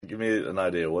give me an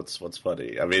idea. What's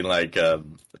funny? I mean, like,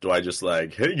 do I just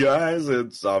like, hey guys,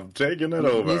 I'm taking it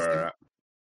over?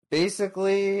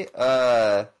 Basically,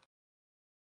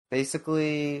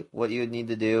 what you would need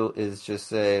to do is just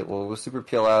say, well, we'll super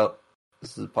peel out.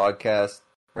 This is a podcast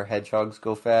where hedgehogs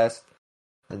go fast,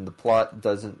 and the plot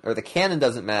doesn't, or the canon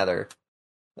doesn't matter.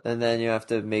 And then you have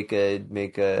to make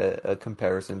a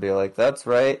comparison. Be like, that's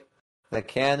right. The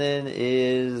canon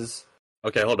is...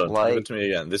 Okay, hold on. Give it to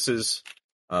me again. This is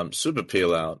Super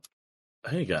Peel Out.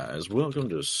 Hey guys, welcome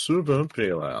to Super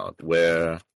Peel Out,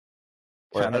 where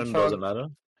canon doesn't matter.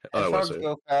 Hedgehogs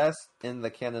go fast, and the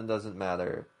canon doesn't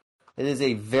matter. It is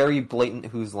a very blatant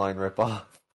Whose Line ripoff.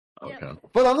 Okay.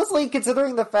 But honestly,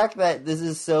 considering the fact that this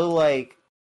is so, like,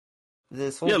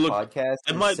 this whole podcast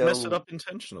I might mess it up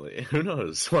intentionally. Who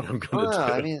knows what I'm going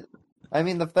to do? I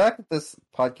mean, the fact that this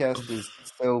podcast is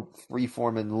so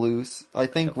freeform and loose, I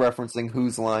think referencing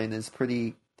Whose Line is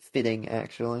pretty fitting,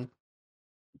 actually.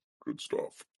 Good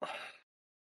stuff.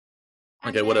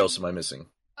 Okay, what else am I missing?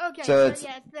 Okay, so it's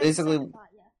basically... Part,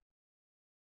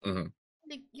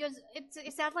 Because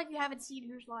it sounds like you haven't seen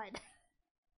Whose Line.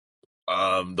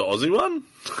 The Aussie one?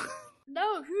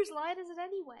 No, Whose Line is it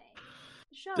anyway?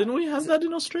 Sure. Didn't we have that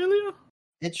in Australia?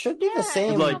 It should be the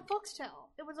same. It was on Foxtel.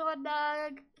 It was on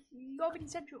Comedy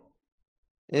Central.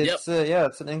 It's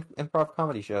it's an improv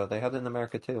comedy show. They had it in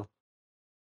America too.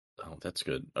 Oh, that's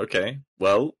good. Okay,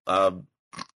 well,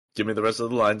 give me the rest of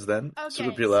the lines then. Okay,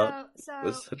 Super Peel Out.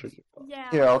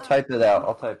 Yeah. Here, I'll type it out.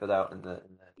 I'll type it out in the.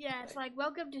 Yeah, it's like,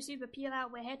 welcome to Super Peel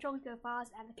Out, where hedgehogs go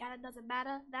fast and the canon doesn't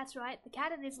matter. That's right. The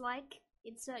canon is like,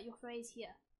 insert your phrase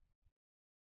here.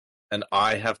 And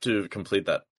I have to complete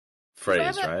that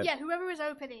phrase, right? Yeah, whoever is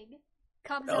opening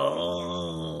comes up.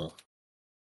 Oh.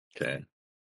 Okay.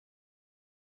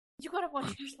 You gotta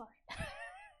watch Whose Line.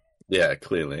 Yeah,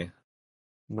 clearly.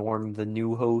 Norm, the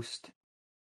new host.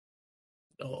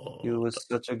 Oh. He was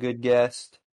such a good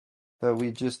guest that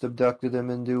we just abducted him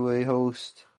into a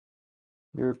host.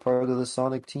 You're part of the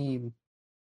Sonic team.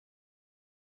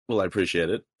 Well, I appreciate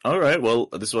it. All right, well,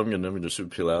 this is what I'm going to do. I'm going to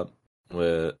Super Peel Out,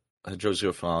 where hedgehogs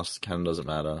go fast, canon doesn't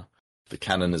matter. The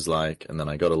canon is like, and then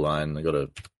I got a line. I got to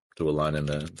do a line in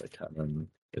there. The canon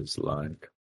is like.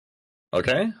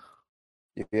 Okay?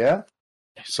 Yeah?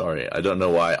 Sorry, I don't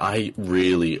know why. I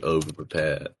really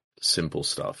over-prepare simple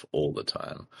stuff all the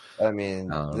time. I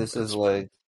mean, this is like...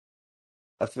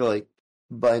 I feel like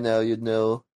by now you'd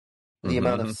know the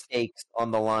amount of stakes on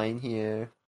the line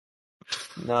here.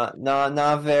 Not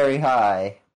very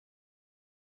high.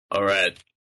 All right.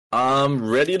 I'm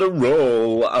ready to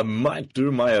roll. I might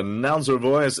do my announcer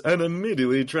voice and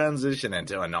immediately transition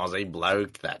into an Aussie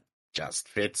bloke that just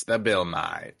fits the bill,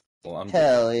 mate. Well,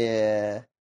 Hell yeah.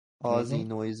 Aussie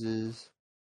noises.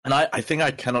 And I think I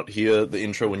cannot hear the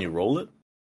intro when you roll it,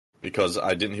 because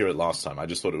I didn't hear it last time. I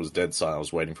just thought it was dead silent. I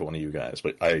was waiting for one of you guys.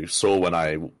 But I saw when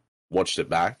I watched it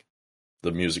back,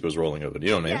 the music was rolling over. Do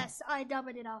you know what I mean? Yes, I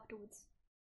dubbed it afterwards.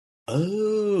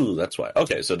 Oh, that's why.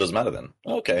 Okay, so it doesn't matter then.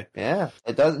 Okay. Yeah,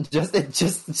 it doesn't.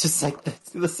 Just like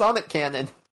the Sonic canon.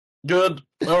 Good.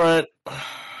 All right.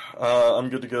 I'm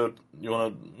good to go. You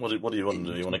wanna? What do you want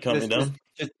to do? You want to count me down?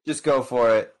 Just go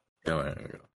for it. All right. Here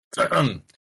we go.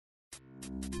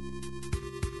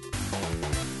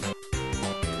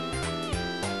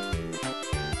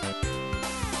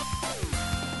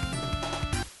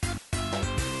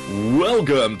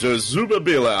 Welcome to Super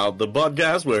Peel Out, the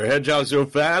podcast where hedgehogs go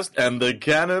fast and the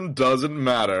canon doesn't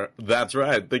matter. That's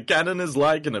right, the canon is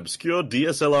like an obscure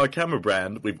DSLR camera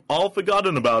brand. We've all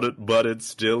forgotten about it, but it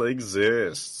still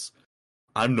exists.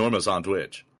 I'm Normus on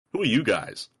Twitch. Who are you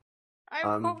guys?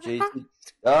 I'm JT.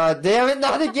 Damn it,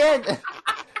 not again!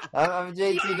 I'm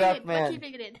JT Duckman. I'm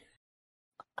keeping it in.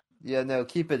 Yeah, no,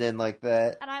 keep it in like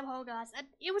that. And I'm Holgas. And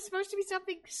it was supposed to be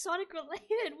something Sonic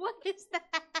related. What is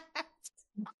that?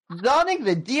 Sonic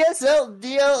the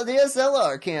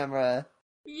DSLR camera.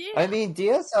 Yeah. I mean,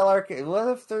 DSLR. What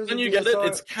if there's Then a you DSLR? get it?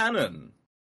 It's canon.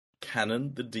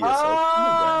 Canon, the DSLR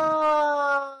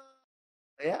camera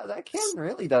brand. Yeah, that canon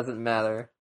really doesn't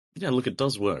matter. Yeah, look, it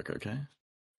does work, okay?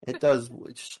 It does.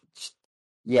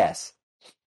 Yes.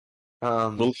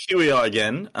 Well, here we are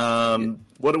again.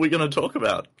 What are we going to talk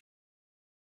about?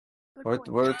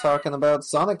 We're talking about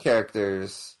Sonic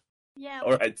characters. Yeah.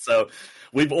 Alright, so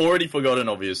we've already forgotten,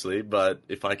 obviously, but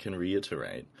if I can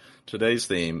reiterate, today's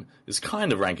theme is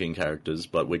kind of ranking characters,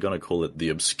 but we're going to call it the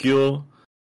obscure,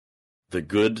 the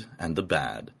good, and the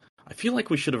bad. I feel like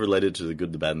we should have related to the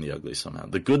good, the bad, and the ugly somehow.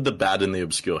 The good, the bad, and the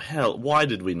obscure. Hell, why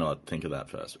did we not think of that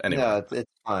first? Anyway. No,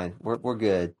 it's fine. We're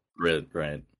good. Right.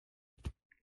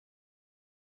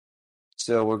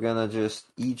 So we're gonna just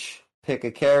each pick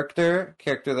a character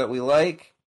that we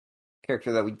like,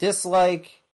 character that we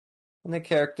dislike, and a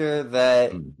character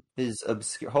that Hmm. is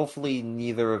obscure. Hopefully,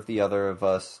 neither of the other of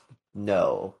us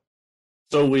know.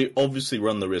 So we obviously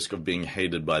run the risk of being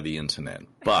hated by the internet.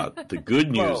 But the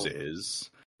good news Whoa. is,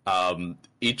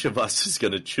 each of us is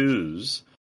going to choose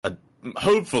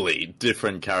hopefully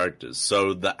different characters.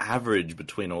 So the average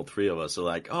between all three of us are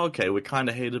like, oh, okay, we're kind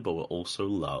of hated, but we're also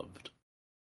loved.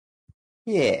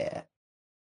 Yeah.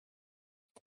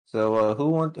 So who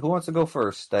wants to go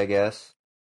first? I guess.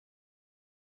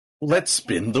 Let's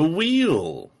spin the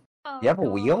wheel. Oh, You have a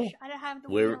wheel? I don't have the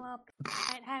We're- wheel up.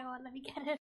 Right, hang on, let me get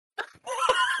it.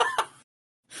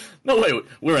 No, wait,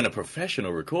 we're in a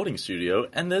professional recording studio,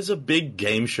 and there's a big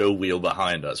game show wheel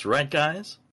behind us, right,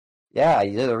 guys? Yeah,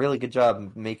 you did a really good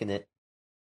job making it.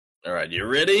 All right, you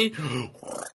ready?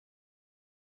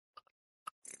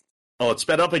 Oh, it's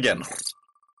sped up again.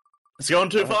 It's going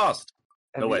too fast.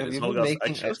 Have No, you- wait, have it's you not been gas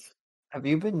making- action. Have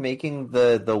you been making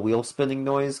the wheel spinning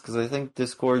noise? Because I think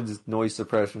Discord's noise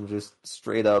suppression just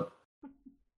straight up.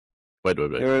 Wait.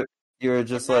 You're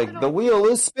just Is that like, an the op- wheel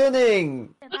is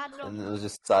spinning! Yeah, that's not And it me. was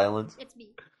just silence. It's me.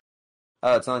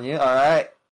 Oh, it's on you? Alright.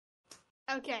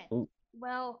 Okay. Ooh.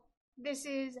 Well, this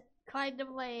is kind of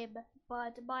lame,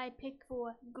 but my pick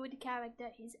for good character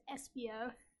is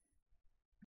Espio.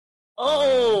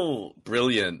 Oh,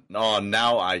 brilliant. Oh,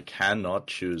 now I cannot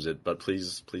choose it, but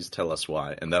please tell us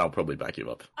why, and then I'll probably back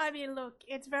you up. I mean, look,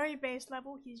 it's very base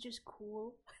level. He's just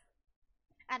cool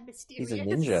and mysterious. He's a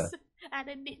ninja. And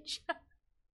a ninja.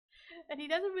 And he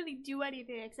doesn't really do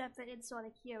anything except for in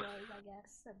Sonic Heroes, I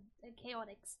guess, and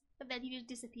Chaotix. And then he just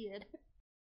disappeared.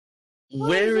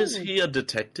 Where is isn't- he a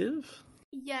detective?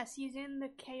 Yes, he's in the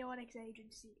Chaotix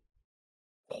Agency.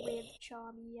 With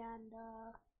Charmy and,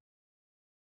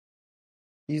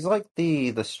 He's like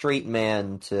the straight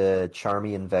man to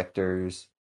Charmy and Vector's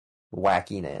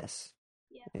wackiness.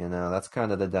 Yeah. You know, that's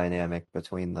kind of the dynamic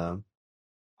between them.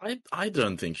 I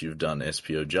don't think you've done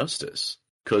SPO justice,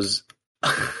 because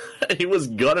he was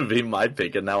gonna be my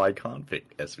pick, and now I can't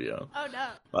pick SPO. Oh no.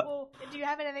 What? Well, do you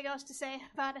have anything else to say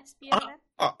about Espio then?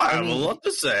 I have a mean- lot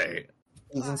to say.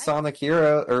 He's in Alright. Sonic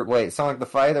Hero, or wait, Sonic the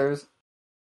Fighters.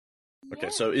 Okay,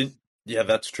 so yeah,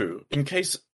 that's true. In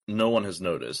case no one has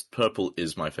noticed, purple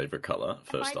is my favorite color,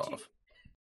 first Mine too. off.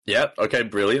 Yeah, okay,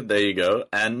 brilliant, there you go.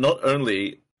 And not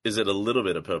only is it a little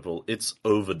bit of purple, it's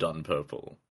overdone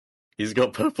purple. He's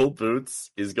got purple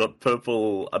boots, he's got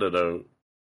purple, I don't know,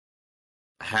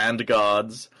 hand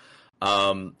guards.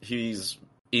 He's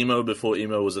emo before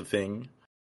emo was a thing.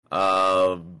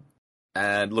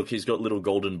 And look, he's got little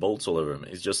golden bolts all over him.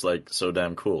 He's just like so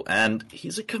damn cool. And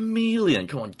he's a chameleon.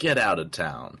 Come on, get out of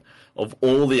town. Of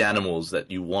all the animals that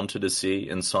you wanted to see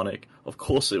in Sonic, of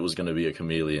course it was going to be a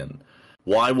chameleon.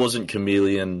 Why wasn't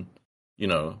chameleon,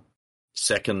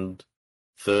 second,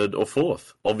 third, or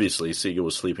fourth? Obviously, Sega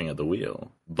was sleeping at the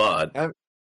wheel. But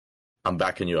I'm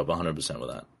backing you up 100% with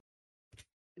that.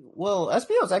 Well,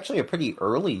 Espio is actually a pretty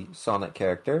early Sonic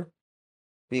character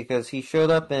because he showed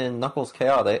up in Knuckles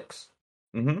Chaotix.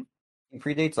 Mm-hmm. He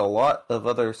predates a lot of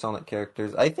other Sonic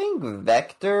characters. I think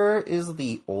Vector is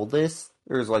the oldest,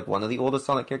 or is like one of the oldest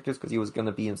Sonic characters because he was going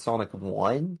to be in Sonic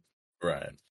 1. Right.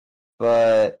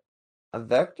 But a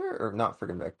Vector, or not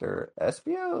freaking Vector,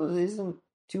 Espio isn't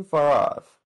too far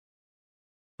off.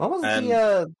 What was And-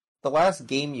 the last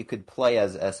game you could play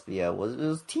as Espio? It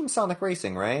was Team Sonic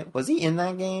Racing, right? Was he in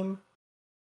that game?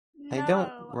 I don't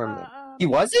No, remember. He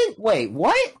wasn't? Wait,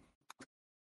 what?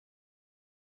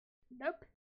 Nope.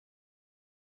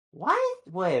 What?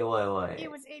 Wait.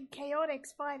 It was in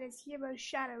Chaotix Fighters, Hero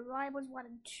Shadow, Rivals 1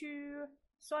 and 2,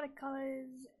 Sonic Colors,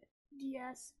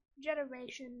 DS,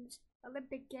 Generations,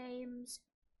 Olympic Games,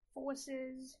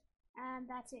 Forces, and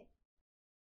that's it.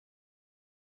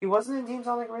 He wasn't in Team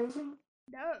Sonic Racing?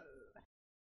 No.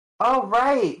 Oh,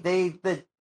 right. They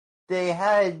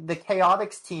had the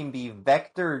Chaotix team be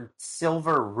Vector,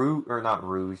 Silver, Rouge, or not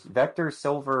Rouge, Vector,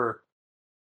 Silver,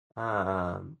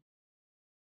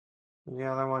 the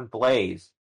other one,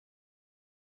 Blaze.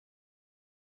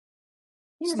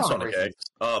 He's It's on Sonic Racing. X.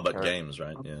 Oh, but Or- games,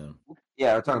 right? Yeah.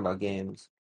 Yeah, we're talking about games.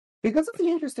 Because it's the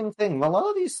interesting thing. A lot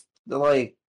of these,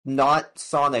 not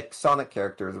Sonic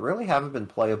characters really haven't been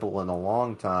playable in a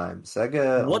long time.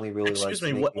 Sega What? only really Excuse likes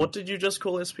me. making... What did you just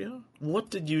call Espio? What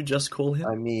did you just call him?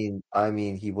 I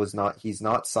mean, he's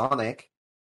not Sonic.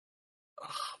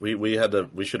 We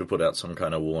should have put out some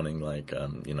kind of warning, like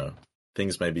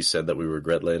things may be said that we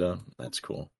regret later. That's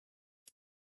cool.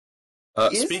 He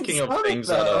isn't Speaking of Sonic, things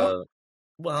that though.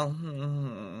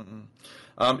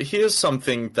 are here's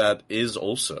something that is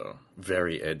also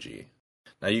very edgy.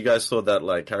 Now, you guys thought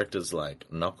that characters like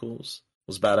Knuckles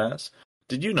was badass.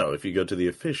 Did you know if you go to the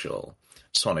official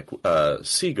Sonic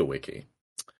Sega Wiki.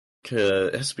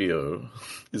 Espio,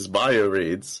 his bio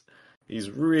reads,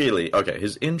 he's really okay.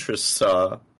 His interests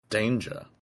are danger,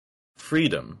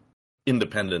 freedom,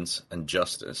 independence, and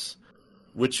justice,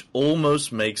 which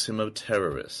almost makes him a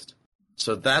terrorist.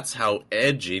 So that's how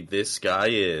edgy this guy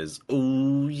is.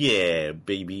 Ooh, yeah,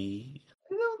 baby.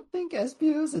 I don't think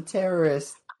Espio's a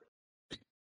terrorist.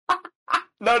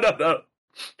 No.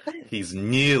 He's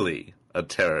nearly a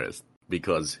terrorist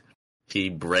because he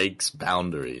breaks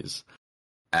boundaries.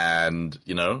 And,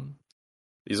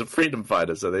 he's a freedom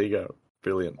fighter, so there you go.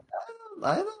 Brilliant.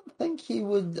 I don't think he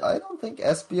would. I don't think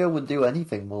Espio would do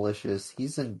anything malicious.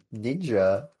 He's a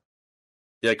ninja.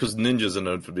 Yeah, because ninjas are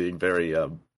known for being very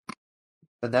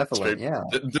Benevolent, yeah.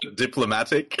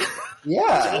 Diplomatic.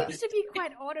 Yeah. Seems to be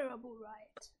quite honorable,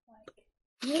 right?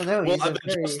 Yeah, no, Well, he's a the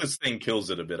very... justice thing kills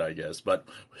it a bit, I guess. But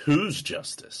whose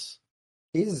justice?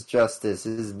 His justice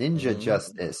is ninja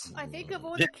justice. I think of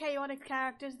all the chaotic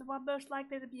characters, the one most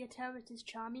likely to be a terrorist is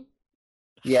Charmy.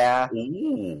 Yeah.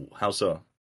 Ooh, how so?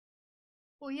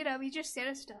 Well, he's just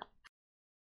sinister.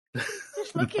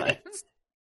 Just look at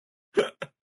him.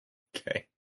 Okay.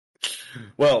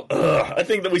 Well, I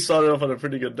think that we started off on a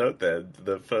pretty good note there.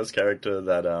 The first character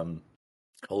that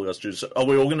Holgas chose. Are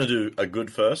we all going to do a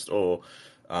good first, or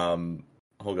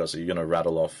Holgas, are you going to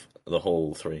rattle off the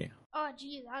whole three? Oh,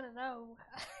 geez, I don't know.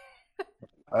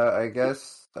 I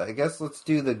guess let's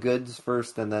do the goods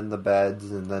first, and then the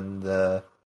bads, and then the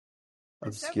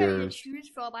There's so many to obscures. choose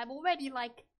from. I'm already,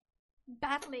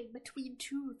 battling between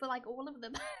two for, all of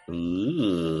them.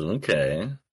 Ooh, okay.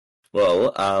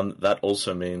 Well, that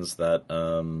also means that,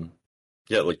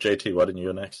 JT, why didn't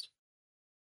you go next?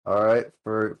 All right,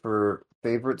 for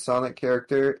favorite Sonic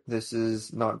character, this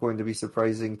is not going to be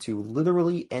surprising to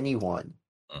literally anyone.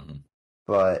 Mm-hmm.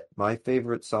 But my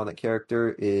favorite Sonic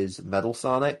character is Metal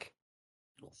Sonic.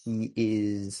 He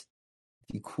is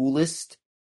the coolest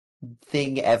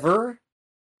thing ever,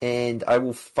 and I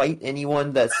will fight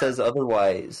anyone that says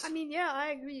otherwise. I mean, yeah,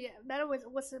 I agree. Metal was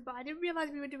awesome, but I didn't realize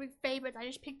we were doing favorites. I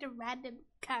just picked a random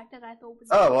character that I thought was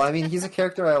Oh, well, I mean, he's a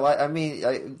character I like. I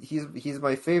mean, he's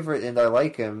my favorite, and I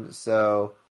like him.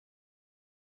 So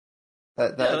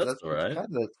that's all right.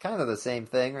 kind of the same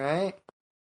thing, right?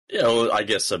 Yeah, well, I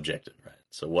guess subjective, right?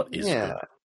 So what is Yeah. good?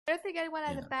 I don't think anyone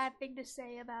has a bad thing to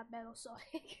say about Metal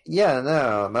Sonic. Yeah,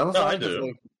 no, Metal No, I Sonic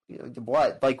do. is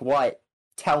what? Like what?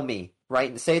 Tell me,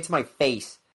 right? Say it to my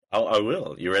face. I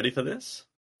will. You ready for this?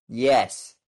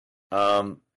 Yes.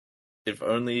 If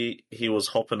only he was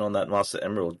hopping on that Master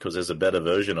Emerald, because there's a better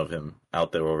version of him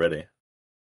out there already.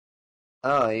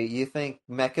 Oh, you think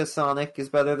Mecha Sonic is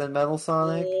better than Metal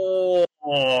Sonic?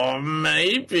 Oh,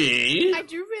 maybe. I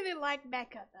do really like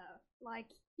Mecha, though.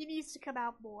 He needs to come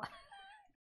out more.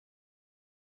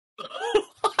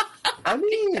 I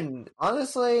mean,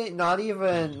 honestly, not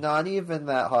even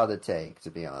that hot a take,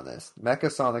 to be honest.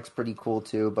 Mecha Sonic's pretty cool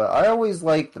too, but I always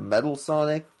like the Metal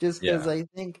Sonic just because I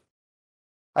think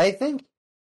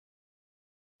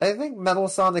Metal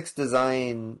Sonic's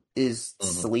design is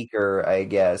sleeker, I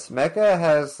guess. Mecha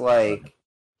has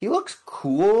he looks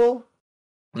cool,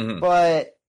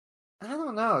 but I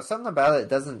don't know, something about it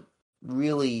doesn't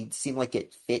really seem like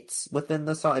it fits within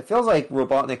the song. It feels like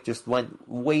Robotnik just went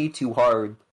way too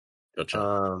hard.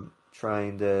 Gotcha.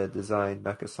 Trying to design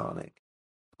Mecha Sonic.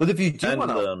 But if you do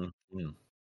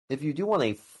want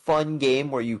a fun game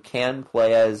where you can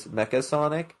play as Mecha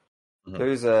Sonic,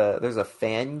 there's a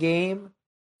fan game.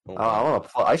 Oh, wow.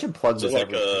 I should plug this. Is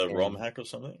It's like a ROM hack or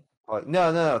something?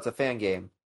 No, it's a fan game.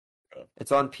 Okay.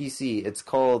 It's on PC. It's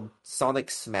called Sonic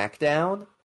Smackdown,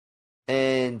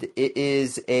 and it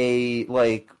is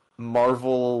a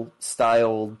Marvel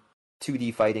style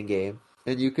 2D fighting game.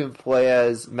 And you can play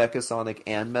as Mecha Sonic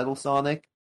and Metal Sonic,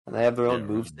 and they have their own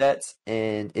movesets,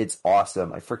 and it's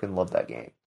awesome. I freaking love that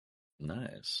game.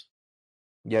 Nice.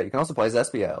 Yeah, you can also play as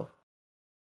Espio.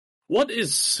 What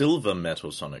is Silver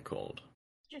Metal Sonic called?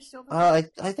 Just Silver. I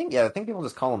think people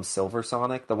just call him Silver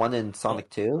Sonic, the one in Sonic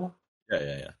 2.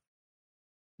 Yeah.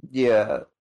 Yeah.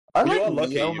 I you like are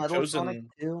lucky. Neo You've Metal chosen... Sonic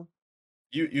 2.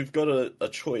 You've got a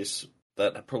choice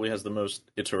that probably has the most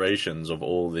iterations of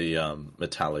all the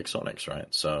metallic Sonics, right?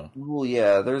 So. Well,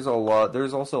 yeah, there's a lot.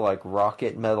 There's also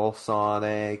Rocket Metal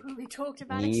Sonic, we talked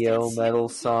about Neo Metal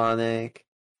Sonic,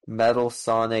 Metal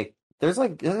Sonic. There's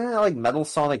isn't there Metal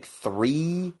Sonic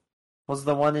 3 was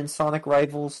the one in Sonic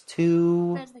Rivals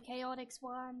 2? There's the Chaotix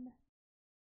one.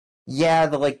 Yeah,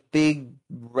 the big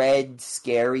red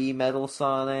scary Metal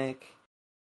Sonic.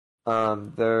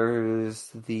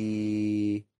 There's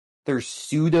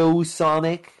Pseudo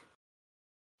Sonic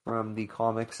from the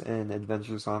Comics and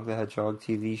Adventures Sonic the Hedgehog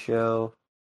TV show.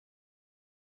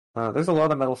 There's a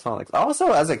lot of Metal Sonics.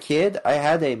 Also, as a kid, I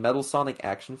had a Metal Sonic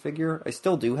action figure. I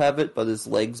still do have it, but his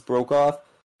legs broke off,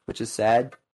 which is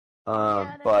sad.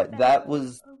 Yeah, But that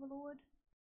was Overlord.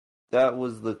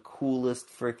 the coolest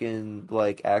freaking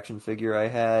like action figure I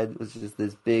had. It was just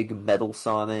this big Metal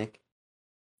Sonic.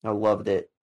 I loved it.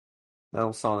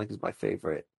 Metal Sonic is my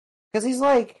favorite because he's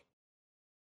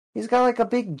got like a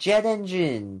big jet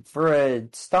engine for a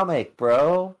stomach,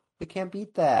 bro. You can't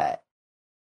beat that.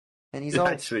 And he's all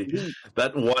Actually, sweet.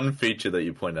 that one feature that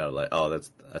you point out, like, oh,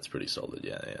 that's pretty solid.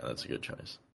 Yeah, that's a good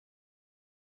choice.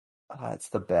 It's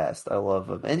the best. I love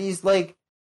him. And he's like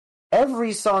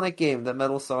every Sonic game that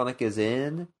Metal Sonic is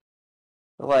in,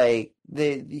 like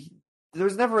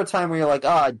there's never a time where you're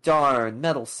like, darn,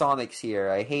 Metal Sonic's here.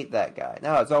 I hate that guy.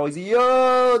 No, it's always,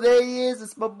 yo, there he is.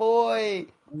 It's my boy.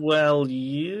 Well,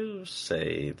 you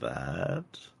say that.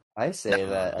 I say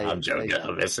that. I'm joking.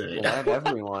 I'm messing with you. I'm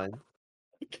everyone.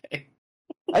 Okay.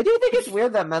 I do think it's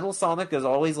weird that Metal Sonic is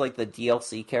always like the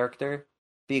DLC character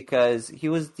because he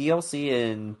was DLC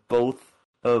in both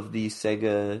of the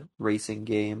Sega racing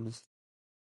games.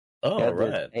 Oh,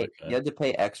 right. You had to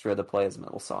pay extra to play as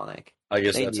Metal Sonic. I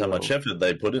guess They that's how knew. much effort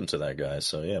they put into that guy.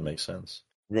 So yeah, makes sense.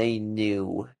 They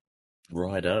knew.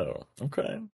 Righto.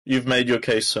 Okay. You've made your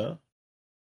case, sir.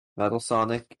 Metal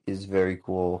Sonic is very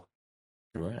cool.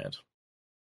 Right.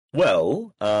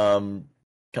 Well,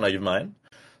 can I give mine?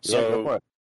 Yeah, go So, for it.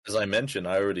 as I mentioned,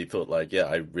 I already thought like, yeah,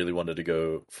 I really wanted to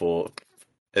go for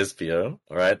SPO,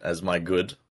 all right, as my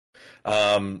good.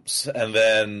 And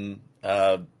then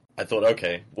I thought,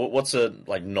 okay, what's a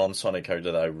like non-Sonic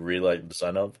character that I really like the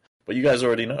design of? But you guys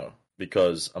already know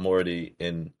because I'm already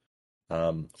in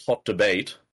hot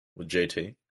debate with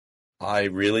JT. I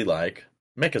really like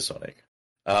Mechasonic.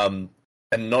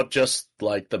 And not just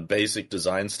like the basic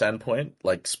design standpoint,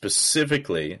 like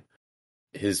specifically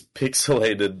his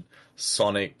pixelated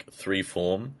Sonic 3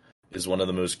 form is one of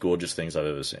the most gorgeous things I've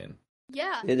ever seen.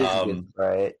 Yeah. It is good,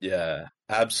 right? Yeah,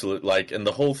 absolutely. Like, and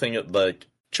the whole thing, like,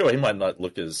 sure, he might not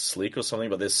look as sleek or something,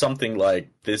 but there's something like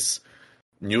this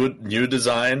new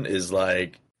design is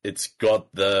like, it's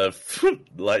got the,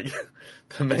 like,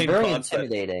 the main It's very parts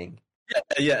intimidating.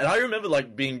 yeah, and I remember,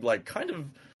 like, being, like, kind of,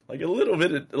 like, a little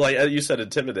bit, like, as you said,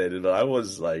 intimidated, but I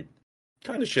was, like,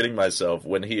 kind of shitting myself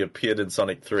when he appeared in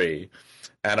Sonic 3,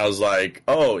 and I was like,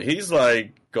 oh, he's,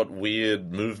 like, got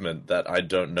weird movement that I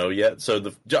don't know yet,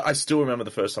 so I still remember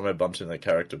the first time I bumped into that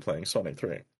character playing Sonic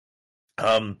 3.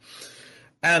 And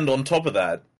on top of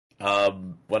that,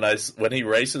 when he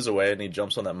races away and he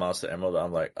jumps on that Master Emerald,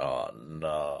 I'm like, oh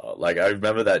no! Like I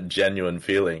remember that genuine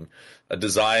feeling, a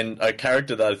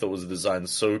character that I thought was designed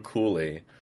so coolly,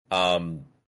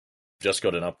 just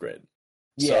got an upgrade.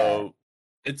 Yeah. So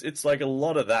it's like a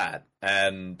lot of that,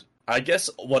 and I guess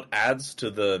what adds to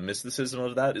the mysticism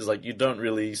of that is like you don't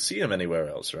really see him anywhere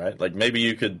else, right? Like maybe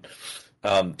you could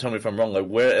tell me if I'm wrong. Like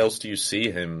where else do you see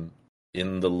him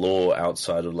in the lore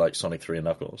outside of like Sonic 3 and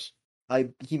Knuckles?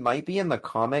 He might be in the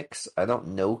comics. I don't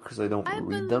know because I don't I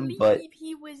read believe them, but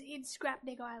he was in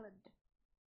Scrapnik Island,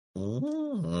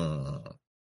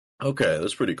 Okay,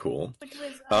 that's pretty cool. which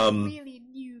was a really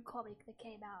new comic that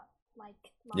came out like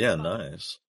last Yeah, month.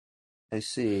 nice. I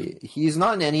see. He's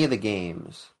not in any of the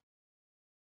games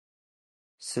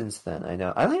since then. I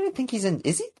know. I don't even think he's in.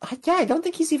 Is he? Yeah, I don't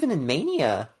think he's even in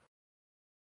Mania.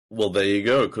 Well, there you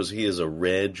go, because he is a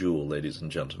rare jewel, ladies and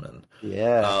gentlemen.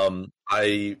 Yeah.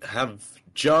 I have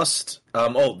just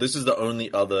this is the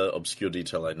only other obscure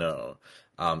detail I know.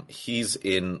 He's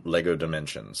in Lego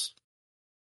Dimensions.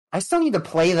 I still need to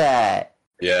play that.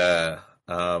 Yeah.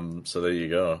 So there you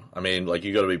go. I mean, like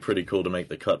you got to be pretty cool to make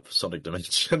the cut for Sonic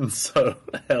Dimensions. So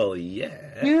hell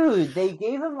yeah. Dude, they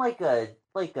gave him like a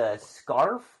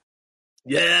scarf.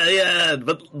 Yeah.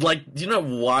 But like, do you know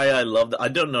why I love that? I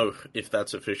don't know if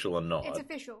that's official or not. It's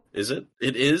official. Is it?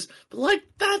 It is. But like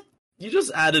that, you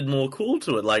just added more cool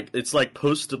to it. Like it's like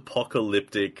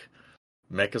post-apocalyptic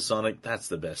Mechasonic. That's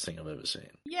the best thing I've ever seen.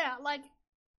 Yeah, like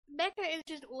Mecha is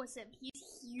just awesome. He's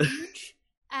huge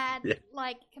and Yeah.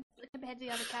 like compared to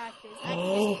the other characters, and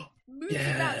he just moves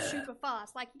about Yeah. super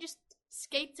fast. Like he just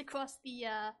skates across the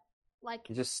like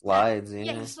He just slides,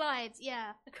 yeah, he slides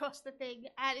across the thing,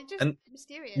 and it's just And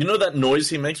mysterious. You know that noise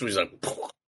he makes when he's like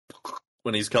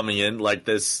when he's coming in? Like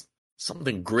there's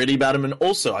something gritty about him. And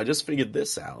also, I just figured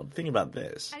this out. Think about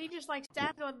this. And he just like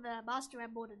stands on the Master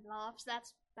Emerald and laughs.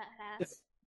 That's badass.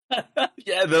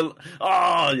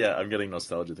 I'm getting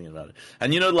nostalgia thinking about it.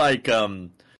 And you know, like,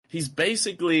 he's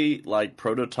basically like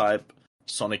prototype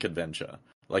Sonic Adventure.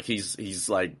 Like he's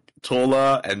like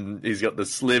taller and he's got the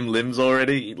slim limbs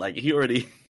already. Like he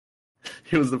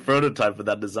was the prototype for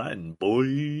that design,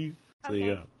 boy. So there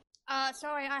you go.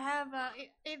 Sorry, I have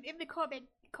in the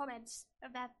comments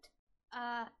of that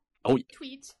Oh,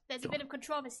 tweet. There's a bit of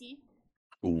controversy.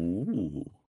 ooh.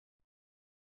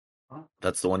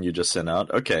 That's the one you just sent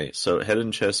out? Okay, so head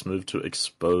and chest move to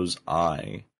expose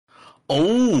eye.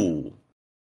 Oh!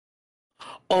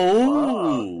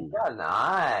 Oh! got an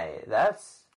eye.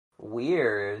 That's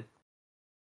weird.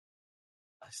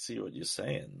 I see what you're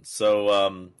saying.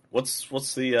 So, what's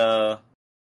the,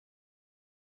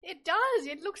 It does.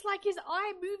 It looks like his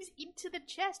eye moves into the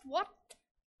chest. What?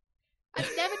 I've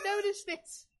never noticed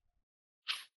this.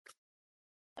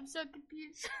 I'm so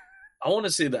confused. I want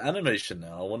to see the animation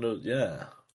now. I wonder, yeah.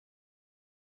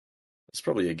 There's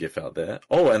probably a GIF out there.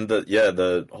 Oh, and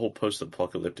the whole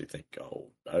post-apocalyptic thing. Oh,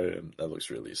 that looks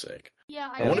really sick. Yeah,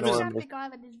 I Yeah, think Norm- Traffic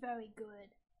Island is very good.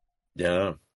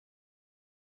 Yeah.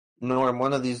 Norm,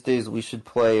 one of these days we should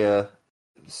play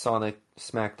Sonic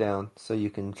Smackdown so you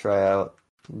can try out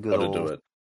good Got to old... do it.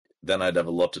 Then I'd have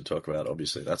a lot to talk about,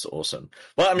 obviously. That's awesome.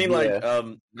 Well, I mean,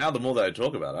 now the more that I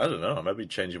talk about it, I don't know, I might be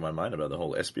changing my mind about the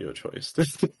whole Espio choice,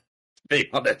 to be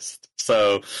honest.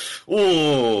 So,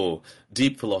 ooh,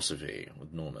 deep philosophy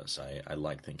with Normus. I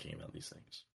like thinking about these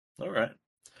things. All right.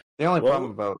 The only Well-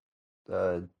 problem about...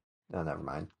 no, never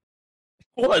mind.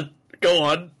 What? Go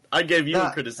on. I gave you Nah,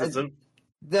 a criticism.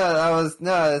 I was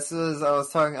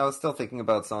still thinking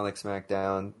about Sonic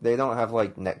Smackdown. They don't have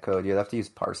like netcode. You'd have to use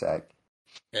Parsec.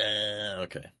 Yeah,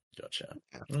 okay. Gotcha.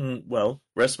 Yeah. Well,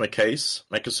 rest my case.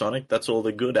 Mechasonic, that's all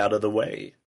the good out of the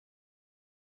way.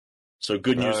 So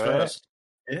good news All right. first.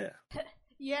 Yeah.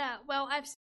 Yeah, well, I've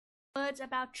said words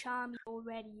about Charmy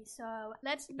already, so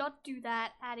let's not do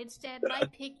that, and instead my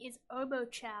pick is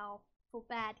Omochao for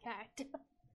bad character.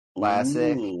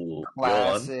 Classic. Ooh, go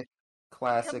on.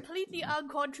 Classic. Completely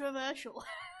uncontroversial.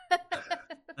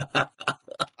 I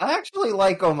actually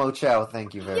like Omochao,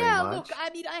 thank you very Yeah, much. look, I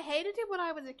mean, I hated him when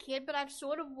I was a kid, but I've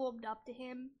sort of warmed up to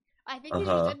him. I think he's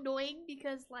Uh-huh. just annoying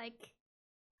because, like,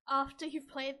 after you've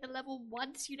played the level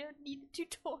once, you don't need a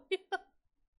tutorial.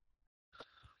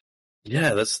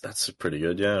 Yeah, that's pretty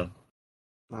good, yeah.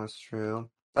 That's true.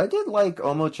 I did like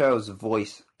Omochao's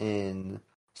voice in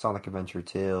Sonic Adventure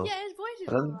 2. Yeah, his voice is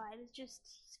But then alright, it's just,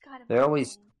 he's kind of they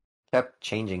always- annoying. Kept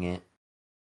changing it.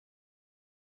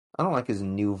 I don't like his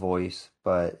new voice,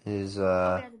 but his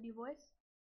Oh, he has a new voice?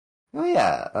 oh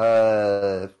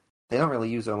yeah, they don't really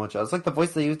use Omochao. It's like the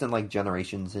voice they used in like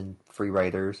Generations and Free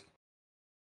Riders.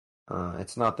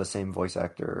 It's not the same voice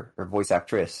actor or voice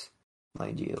actress,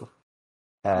 mind you,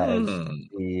 as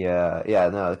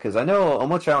because I know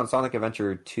Omochao in Sonic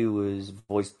Adventure 2 is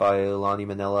voiced by Lonnie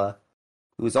Manila,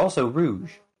 who is also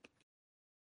Rouge.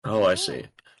 Oh, I see.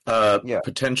 Yeah.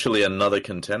 Potentially another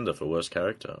contender for worst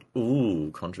character.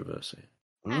 Ooh, controversy.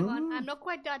 Hang on, Mm. I'm not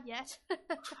quite done yet.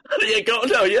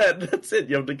 That's it.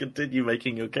 You have to continue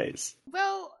making your case.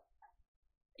 Well,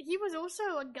 he was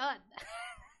also a gun.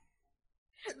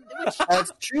 Which,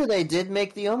 That's true. They did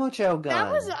make the Omochao gun.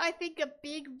 that was, I think, a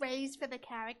big raise for the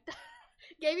character.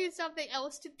 Gave him something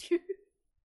else to do.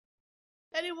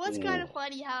 And it was kind of Ooh.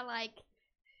 funny how, like,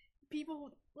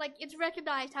 people, like, it's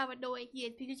recognized how annoying he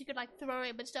is because you could, like, throw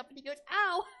him and stuff and he goes,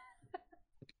 ow!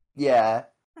 Yeah.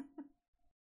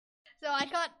 So I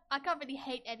can't really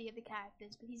hate any of the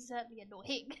characters, but he's certainly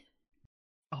annoying.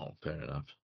 Oh, fair enough.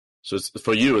 So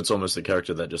for you, it's almost the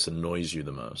character that just annoys you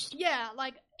the most. Yeah,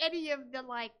 like, any of the,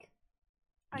 like,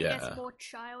 I Yeah. guess more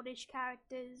childish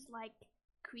characters, like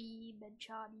Cream and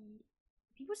Charmy.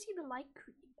 People seem to like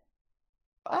Cream.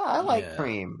 I like Yeah.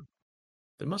 Cream.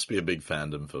 There must be a big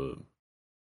fandom for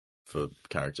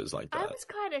characters like I that. was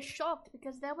kind of shocked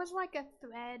because there was like a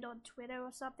thread on Twitter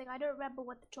or something. I don't remember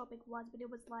what the topic was, but it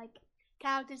was like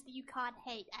characters that you can't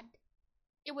hate, and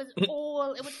it was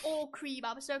all Cream.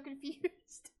 I was so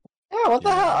confused. Yeah, what the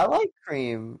Yeah. hell? I like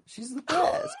Cream. She's the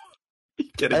best.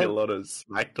 Getting I- a lot of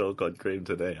smack talk on Cream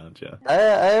today, aren't you?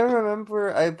 I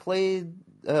remember I played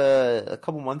a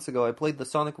couple months ago. I played the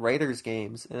Sonic Raiders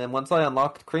games, and then once I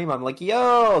unlocked Cream, I'm like,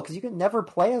 yo, because you can never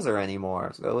play as her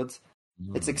anymore. So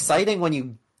it's exciting when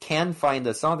you can find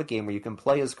a Sonic game where you can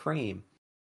play as Cream,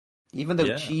 even though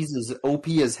Yeah. Cheese is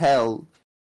OP as hell.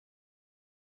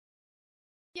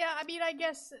 Yeah, I mean, I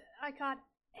guess I can't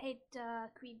hate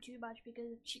Cream too much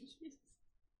because of cheese.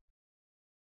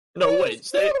 No, wait,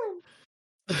 stay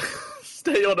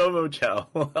stay on Omochao.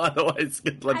 Otherwise,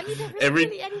 like, I mean, there isn't every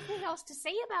really anything else to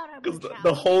say about her. because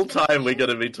the whole time we're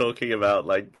gonna be talking about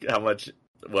like how much.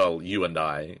 Well, you and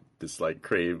I dislike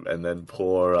Cream, and then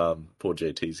poor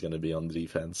JT's gonna be on the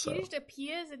defense. He So just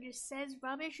appears and just says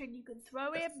rubbish, and you can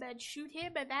throw him and shoot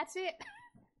him, and that's it.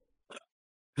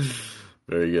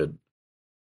 very good.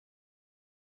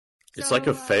 It's So, like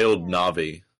a failed yeah.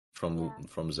 Navi.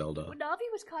 from Zelda. Well,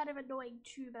 Navi was kind of annoying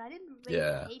too, but I didn't really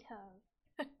Yeah. hate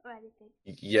her or anything.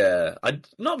 Yeah,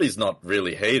 Navi's not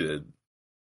really hated.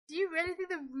 Do you really think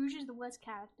that Rouge is the worst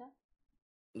character?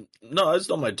 No, it's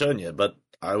not my turn yet, but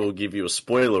I will give you a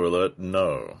spoiler alert.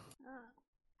 No.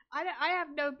 I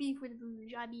have no beef with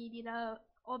Rouge. I mean,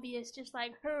 obvious, just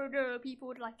like, oh no, people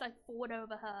would like fawn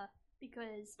over her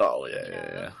because. Oh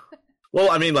yeah. Well,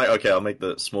 I mean, like, okay, I'll make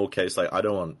the small case. Like, I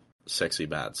don't want sexy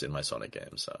bats in my Sonic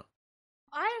game, so.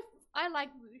 I like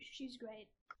Rouge. She's great.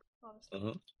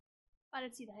 Honestly, I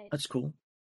don't see the hate. That's cool.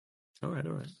 All right.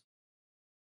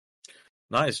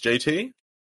 Nice, JT.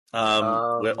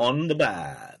 We're on the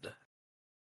bad.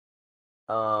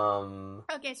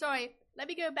 Okay, sorry. Let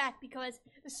me go back because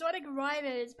the Sonic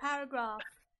Riders paragraph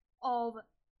of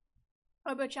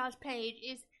Omochao's page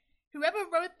is whoever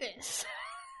wrote this.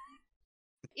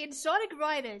 In Sonic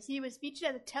Riders, he was featured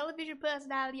as a television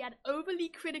personality and overly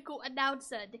critical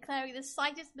announcer, declaring the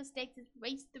slightest mistakes as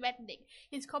race-threatening.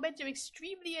 His comments are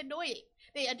extremely annoying.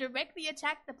 They directly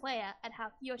attack the player and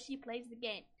how he or she plays the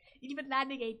game. Even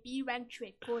landing a B-rank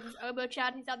trick causes Omochao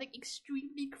to do something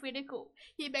extremely critical.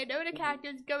 He may know the character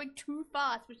is going too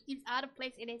fast, which seems out of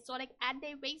place in a Sonic and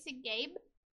a racing game.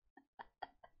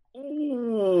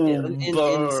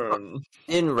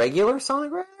 In regular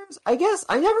Sonic Riders, I guess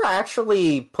I never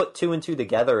actually put two and two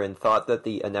together and thought that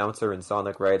the announcer in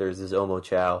Sonic Riders is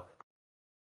Omochao.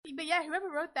 But yeah, whoever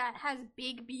wrote that has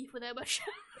big beef with Omochao.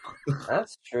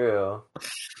 That's true.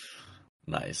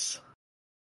 Nice.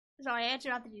 Sorry, I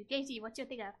interrupted you. Casey, what's your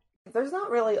thing of? There's not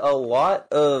really a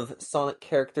lot of Sonic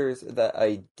characters that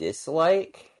I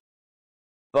dislike,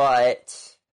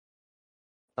 but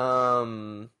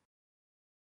and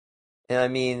I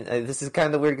mean, this is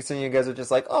kind of weird considering you guys are just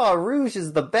like, oh, Rouge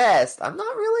is the best. I'm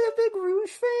not really a big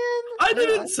Rouge fan. I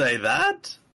didn't say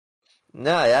that.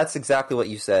 No, that's exactly what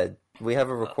you said. We have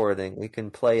a recording. We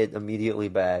can play it immediately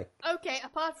back. Okay,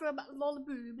 apart from lol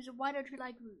boobs, why don't you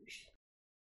like Rouge?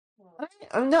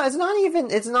 No,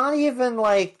 it's not even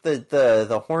like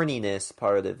the horniness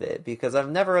part of it, because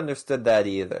I've never understood that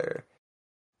either.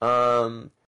 I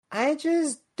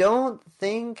just don't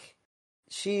think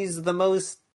she's the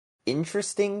most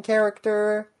interesting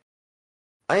character.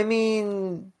 I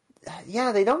mean,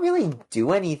 yeah, they don't really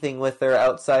do anything with her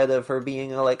outside of her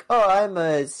being like, oh, I'm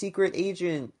a secret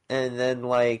agent, and then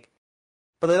like,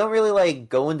 but they don't really like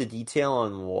go into detail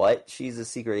on what she's a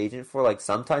secret agent for. Like,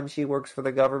 sometimes she works for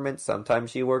the government,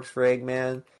 sometimes she works for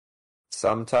Eggman,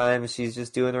 sometimes she's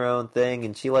just doing her own thing,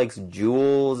 and she likes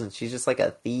jewels, and she's just like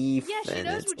a thief. Yeah, she and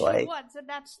knows it's what like, she wants, and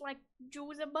that's like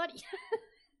jewels and money.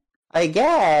 I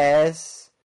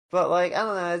guess, but like, I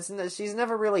don't know. She's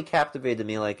never really captivated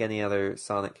me like any other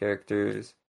Sonic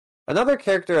characters. Another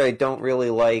character I don't really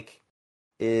like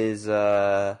is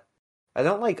I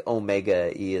don't like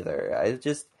Omega either.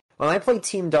 When I play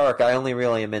Team Dark, I only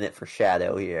really am in it for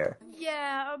Shadow here.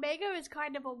 Yeah, Omega is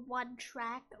kind of a one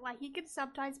track. Like, he can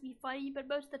sometimes be funny, but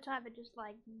most of the time it's just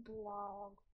like blah.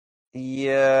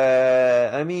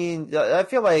 Yeah, I mean, I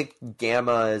feel like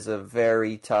Gamma is a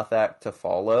very tough act to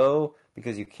follow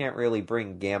because you can't really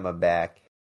bring Gamma back.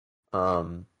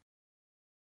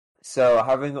 So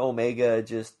having Omega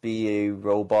just be a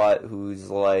robot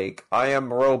who's like, I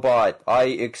am robot, I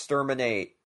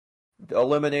exterminate,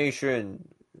 elimination,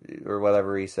 or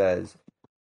whatever he says,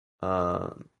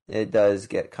 it does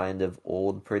get kind of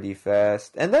old pretty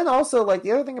fast. And then also, like,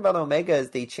 the other thing about Omega is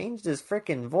they changed his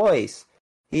frickin' voice.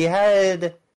 He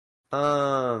had,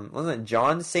 wasn't it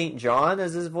John St. John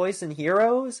as his voice in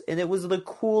Heroes? And it was the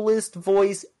coolest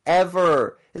voice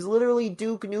ever. It's literally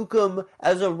Duke Nukem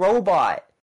as a robot.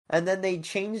 And then they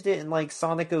changed it in, like,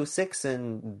 Sonic 06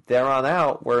 and there on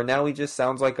out, where now he just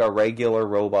sounds like a regular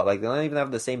robot. Like, they don't even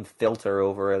have the same filter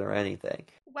over it or anything.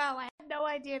 Wow, I had no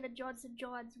idea that Johnson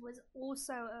Johns was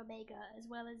also Omega, as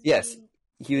well as Yes,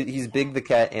 being he's Big the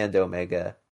Cat and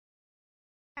Omega.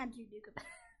 and Duke Nukem.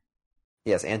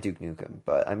 Yes, and Duke Nukem.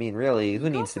 But, I mean, really, who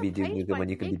needs to be Duke Nukem when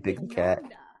you can be Big the Cat?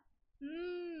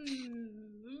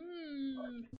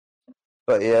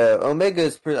 But yeah, Omega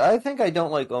is I think I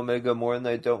don't like Omega more than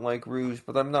I don't like Rouge,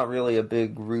 but I'm not really a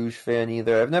big Rouge fan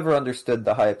either. I've never understood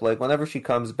the hype. Like, whenever she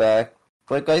comes back,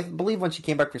 like, I believe when she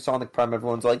came back for Sonic Prime,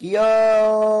 everyone's like,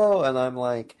 yo! And I'm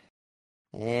like,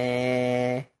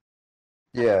 eh.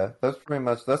 Yeah, that's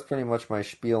pretty much my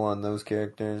spiel on those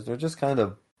characters. They're just kind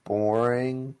of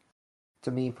boring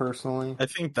to me personally. I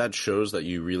think that shows that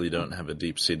you really don't have a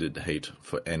deep-seated hate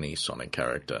for any Sonic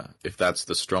character. If that's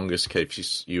the strongest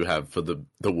case you have for the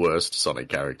worst Sonic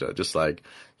character, just like,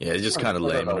 yeah, it's just kind of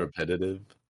lame and repetitive.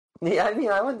 Yeah, I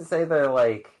mean, I wouldn't say they're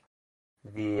like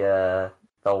the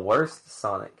the worst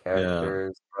Sonic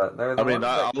characters, but they're the I mean, ones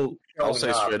that I'll showing say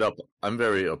up. straight up, I'm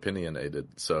very opinionated,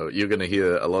 so you're going to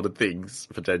hear a lot of things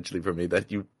potentially from me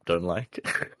that you don't like.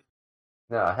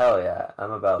 No, hell yeah,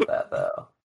 I'm about that though.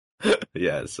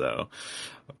 Yeah, so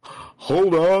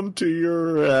hold on to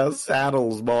your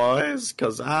saddles, boys,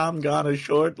 because I'm got a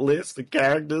short list of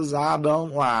characters I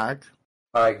don't like.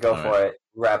 All right, go All for it.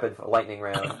 Rapid lightning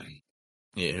round.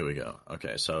 Yeah, here we go.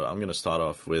 Okay, so I'm going to start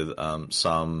off with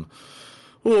some.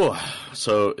 Ooh,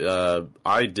 so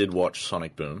I did watch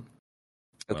Sonic Boom.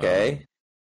 Okay.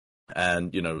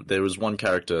 And, you know, there was one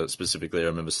character specifically I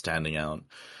remember standing out,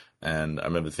 and I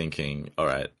remember thinking, all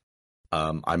right,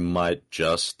 I might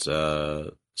just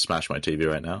smash my TV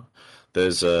right now.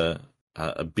 There's a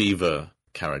beaver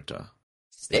character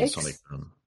in Sticks? Sonic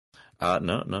Boom.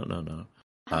 No.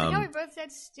 I think we both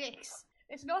said Sticks.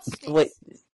 It's not Sticks. Wait,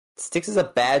 Sticks is a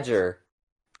badger.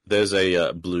 There's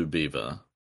a blue beaver.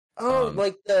 Oh,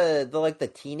 like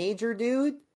the teenager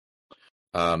dude?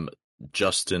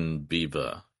 Justin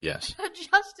Bieber, yes.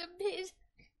 Justin Bieber.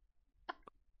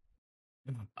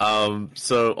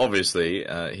 So obviously,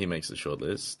 he makes the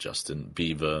shortlist. Justin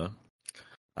Bieber.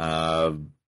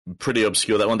 Pretty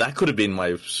obscure, that one. That could have been my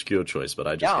obscure choice, but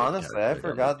I just... Yeah, honestly, I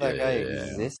forgot that guy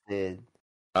existed.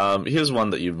 Here's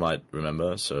one that you might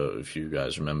remember. So if you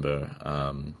guys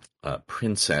remember,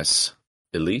 Princess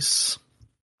Elise.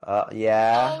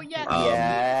 Yeah. Oh, yeah.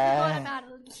 Yeah. I forgot about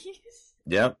Elise.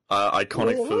 Yeah,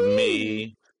 iconic for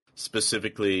me,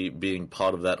 specifically being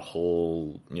part of that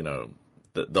whole, you know,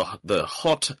 the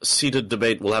hot seated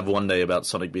debate we'll have one day about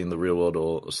Sonic being the real world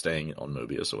or staying on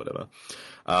Mobius or whatever.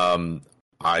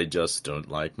 I just don't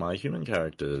like my human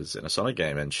characters in a Sonic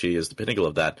game, and she is the pinnacle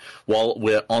of that. While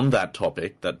we're on that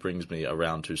topic, that brings me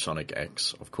around to Sonic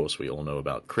X. Of course, we all know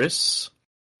about Chris.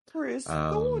 Chris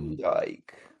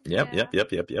Thorndike. Yep.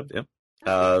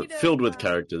 Filled with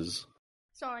characters.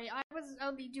 Sorry, I was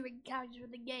only doing characters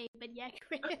for the game, but yeah,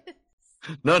 Chris.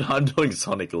 No, I'm doing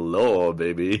Sonic lore,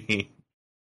 baby.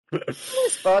 I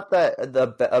always thought that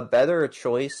a better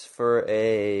choice for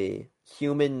a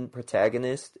human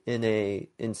protagonist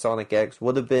in Sonic X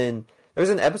would have been, there's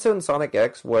an episode in Sonic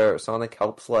X where Sonic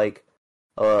helps like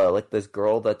this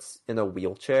girl that's in a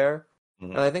wheelchair.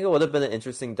 Mm-hmm. And I think it would have been an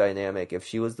interesting dynamic if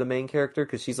she was the main character,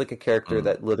 because she's like a character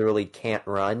that literally can't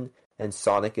run, and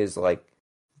Sonic is like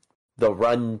the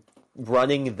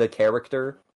running the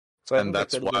character. So and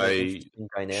that's why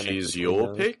she's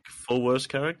your pick for worst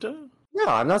character? No,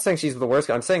 I'm not saying she's the worst.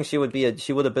 I'm saying she would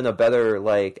have been a better,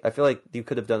 like, I feel like you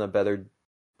could have done a better,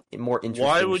 more interesting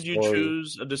Why would you story.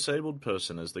 choose a disabled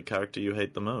person as the character you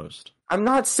hate the most? I'm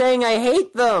not saying I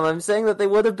hate them. I'm saying that they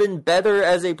would have been better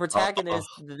as a protagonist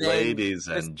than ladies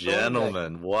Chris and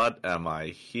gentlemen, what am I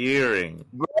hearing?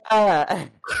 Bruh.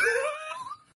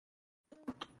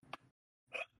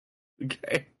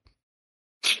 Okay.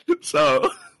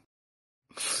 So,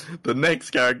 the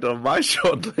next character on my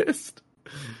shortlist,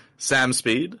 Sam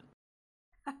Speed.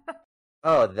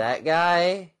 Oh, that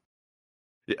guy?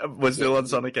 Yeah, we're still on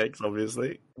Sonic X,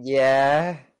 obviously.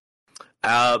 Yeah.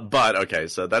 But, okay,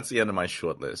 so that's the end of my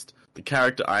shortlist. The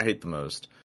character I hate the most,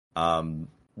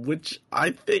 which I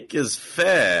think is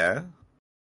fair,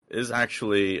 is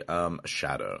actually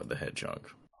Shadow the Hedgehog.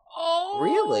 Oh,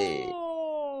 Really?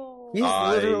 He's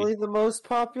literally the most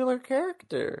popular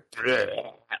character.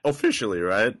 Officially,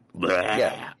 right?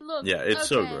 Yeah. Look, Yeah, it's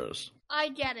so okay, gross. I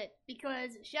get it,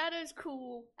 because Shadow's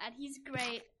cool, and he's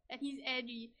great, and he's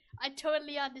edgy. I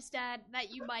totally understand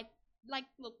that you might, like,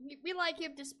 look, we like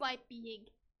him despite being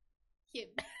him.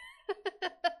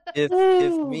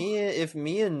 If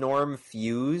me and Norm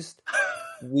fused,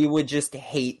 we would just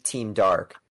hate Team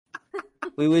Dark.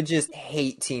 We would just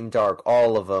hate Team Dark,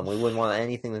 all of them. We wouldn't want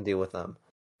anything to do with them.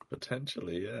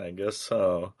 Potentially, yeah, I guess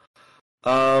so.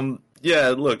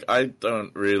 Yeah, look, I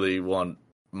don't really want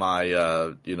my,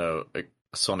 a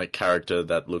Sonic character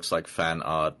that looks like fan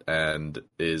art and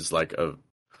is like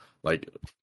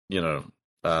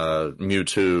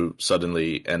Mewtwo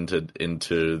suddenly entered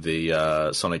into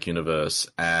the Sonic universe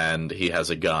and he has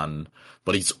a gun,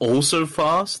 but he's also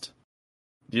fast.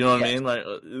 Do you know what I mean?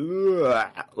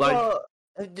 Like,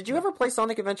 did you ever play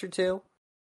Sonic Adventure 2?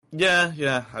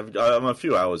 Yeah, I'm a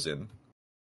few hours in.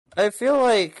 I feel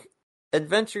like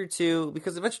Adventure 2,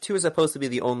 because Adventure 2 is supposed to be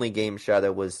the only game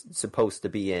Shadow was supposed to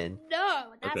be in.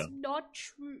 No, that's not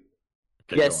true.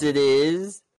 Okay, yes, it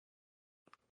is.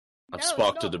 I've No,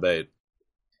 sparked a debate.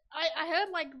 I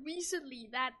heard, like, recently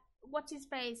that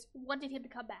What's-His-Face wanted him to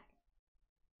come back.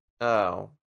 Oh.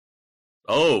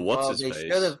 Oh, what's his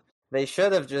face? They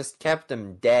should have just kept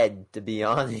him dead, to be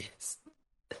honest.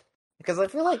 Because I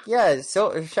feel like,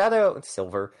 Shadow,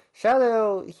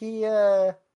 he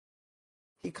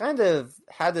kind of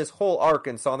had this whole arc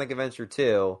in Sonic Adventure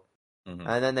 2, Mhm.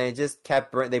 and then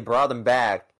they brought him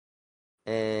back,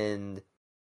 and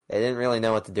they didn't really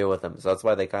know what to do with him, so that's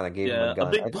why they kind of gave him Yeah, a gun.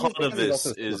 a big I think part it's because of he's this also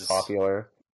super is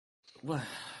popular. well,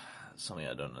 something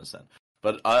I don't understand.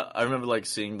 But I remember like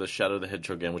seeing the Shadow the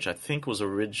Hedgehog game, which I think was at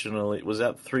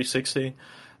 360,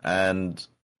 and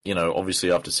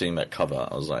obviously after seeing that cover,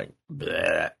 I was like,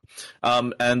 bleh.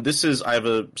 And this is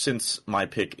since my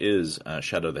pick is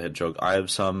Shadow the Hedgehog, I have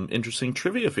some interesting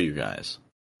trivia for you guys.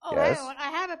 Oh, Yes. hang on.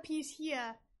 I have a piece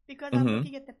here because I'm Mhm.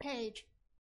 looking at the page.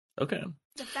 Okay.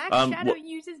 The fact Um, Shadow wh-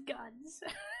 uses guns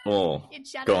Oh, in go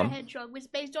Shadow the on. Hedgehog was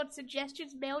based on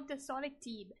suggestions mailed to Sonic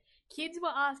Team. Kids were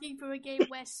asking for a game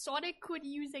where Sonic could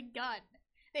use a gun.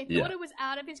 They thought Yeah. it was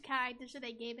out of his character, so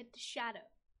they gave it to Shadow.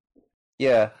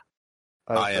 Yeah,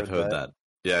 I have heard that.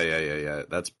 Yeah.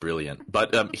 That's brilliant.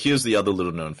 But here's the other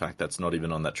little known fact that's not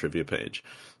even on that trivia page.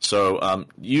 So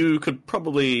you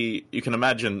can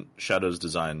imagine Shadow's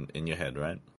design in your head,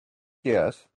 right?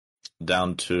 Yes.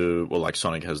 Down to, well, like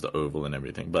Sonic has the oval and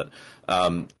everything. But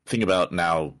think about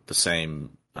now the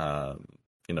same,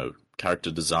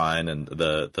 character design and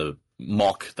the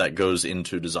mock that goes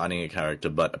into designing a character.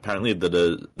 But apparently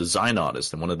the design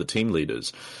artist and one of the team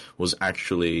leaders was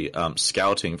actually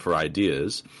scouting for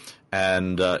ideas.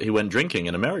 And he went drinking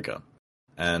in America.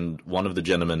 And one of the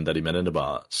gentlemen that he met in a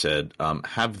bar said,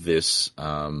 have this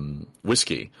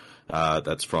whiskey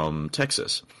that's from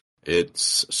Texas.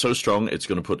 It's so strong, it's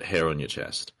going to put hair on your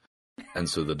chest. And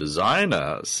so the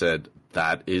designer said,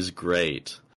 that is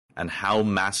great. And how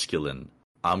masculine.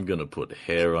 I'm going to put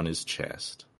hair on his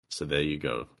chest. So there you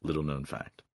go. Little known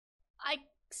fact. I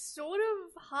sort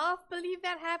of half believe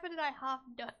that happened, and I half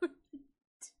don't.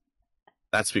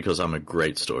 That's because I'm a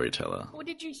great storyteller. Well,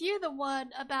 did you hear the one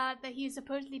about that he's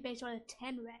supposedly based on a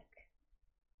Tenrec?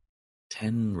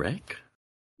 Tenrec?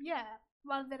 Yeah,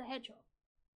 rather than a hedgehog.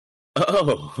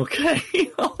 Oh, okay.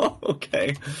 Oh,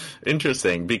 okay.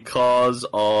 Interesting. Because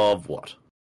of what?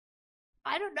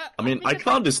 I don't know. I mean, think I it's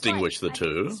can't like distinguish spikes. the I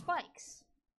think two. it's spikes.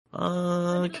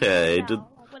 Okay. Like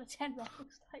what a Tenrec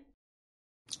looks like.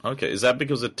 Okay, is that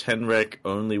because a Tenrec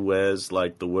only wears,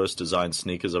 like, the worst designed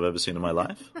sneakers I've ever seen in my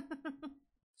life?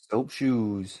 Soap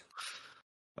shoes.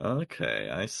 Okay,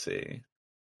 I see.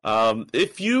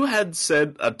 If you had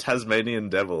said a Tasmanian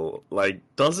devil,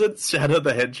 like, doesn't Shadow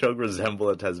the Hedgehog resemble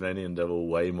a Tasmanian devil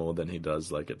way more than he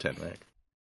does, like, a Tenrec?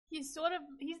 He's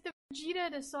the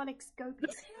Vegeta to Sonic Scorpion.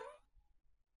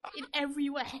 In every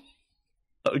way.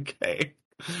 Okay.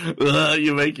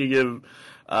 You're making him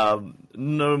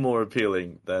no more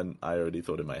appealing than I already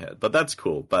thought in my head. But that's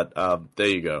cool. But there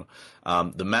you go.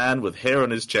 The man with hair on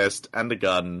his chest and a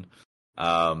gun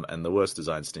and the worst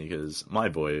designed sneakers, my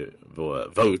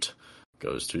vote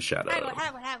goes to Shadow. Hang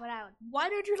on. Why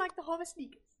don't you like the Hover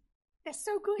sneakers? They're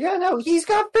so good. Yeah, no, he's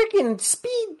got freaking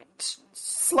speed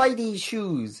slidey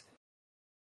shoes.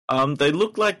 They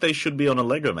look like they should be on a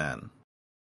Lego man.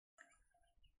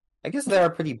 I guess they are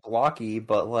pretty blocky,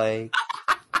 but like...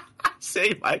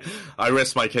 See, I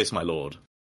rest my case, my lord.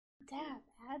 Damn,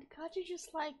 man. Can't you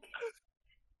just like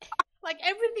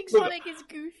everything Sonic is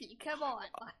goofy? Come on.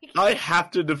 I have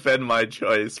to defend my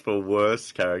choice for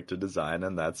worst character design,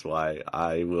 and that's why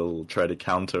I will try to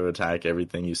counterattack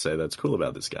everything you say that's cool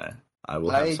about this guy. I will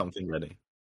have something ready.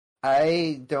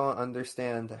 I don't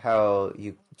understand how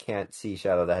you can't see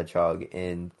Shadow the Hedgehog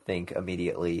and think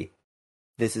immediately,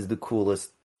 this is the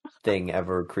coolest thing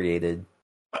ever created.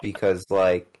 Because,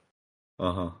 like,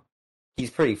 he's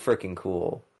pretty freaking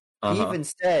cool. He even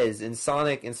says in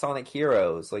Sonic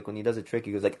Heroes, like when he does a trick,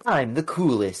 he goes like, "I'm the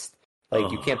coolest."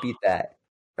 Like you can't beat that.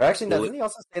 Or actually, doesn't he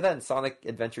also say that in Sonic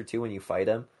Adventure 2 when you fight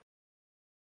him?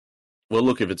 Well,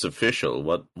 look, if it's official,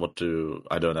 what do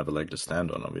I don't have a leg to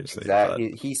stand on, obviously.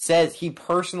 Exactly. But... He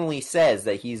personally says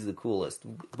that he's the coolest.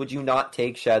 Would you not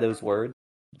take Shadow's word?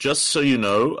 Just so you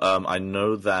know, I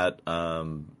know that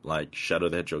like Shadow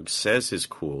the Hedgehog says he's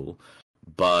cool,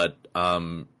 but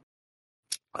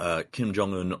Kim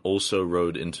Jong-un also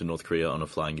rode into North Korea on a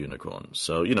flying unicorn.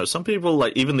 So, some people,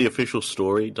 like, even the official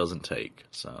story doesn't take,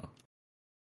 so.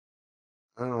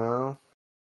 I don't know.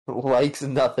 Likes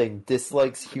nothing,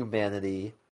 dislikes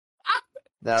humanity.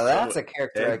 Now that's a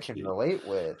character I can relate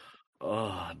with.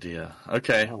 Oh, dear.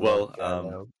 Okay, well,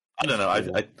 I don't know.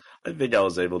 I think I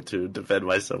was able to defend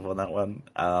myself on that one.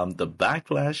 The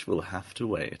backlash will have to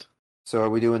wait. So are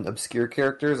we doing obscure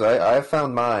characters? I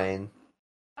found mine.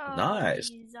 Oh, nice.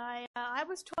 Geez. I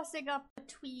was tossing up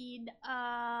between.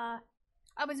 I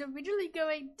was originally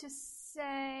going to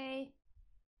say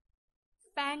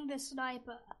Fang the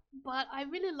Sniper, but I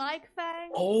really like Fang.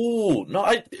 Oh no!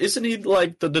 Isn't he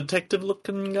like the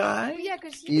detective-looking guy? Oh, yeah,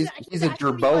 because He's a actually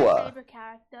Jerboa. my favorite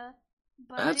character.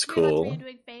 But That's I didn't realize we cool. were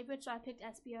doing favorites, so I picked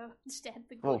SBO instead.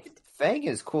 Well, Fang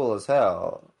is cool as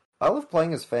hell. I love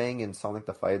playing as Fang in Sonic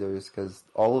the Fighters because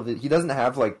all of it. He doesn't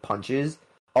have like punches.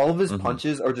 All of his Mhm.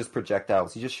 punches are just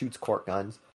projectiles. He just shoots cork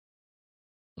guns.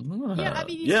 Yeah, I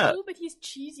mean, he's yeah. cool, but he's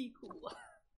cheesy cool.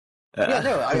 Yeah,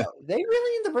 no, they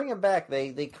really need to bring him back.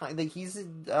 He's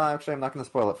actually I'm not going to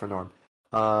spoil it for Norm.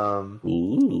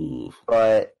 Ooh.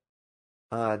 But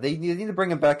they need to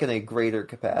bring him back in a greater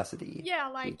capacity. Yeah,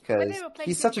 like, when because they replaced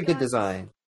he's such his a good guns- design.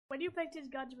 When you replaced his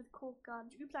guns with cork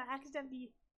guns, oops, I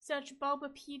accidentally searched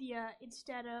Bulbapedia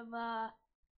instead of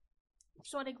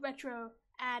Sonic Retro,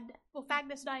 and for Fang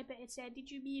the Sniper it said, "Did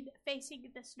you mean facing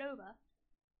the Snova?"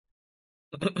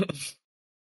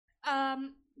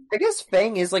 I guess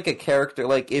Fang is like a character.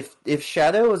 Like if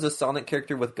Shadow is a Sonic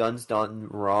character with guns done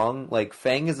wrong, like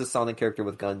Fang is a Sonic character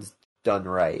with guns done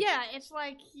right. Yeah, it's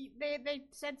like they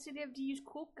sensitive to use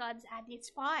cork guns, and it's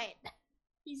fine.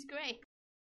 He's great.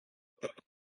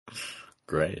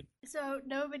 Great. So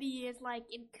nobody is like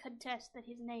in contest that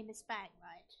his name is Fang,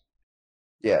 right?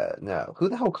 Yeah, no. Who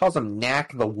the hell calls him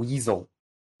Knack the Weasel?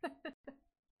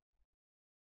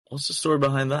 What's the story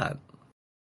behind that?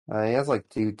 He has like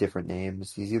 2 different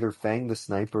names. He's either Fang the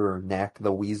Sniper or Knack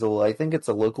the Weasel. I think it's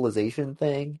a localization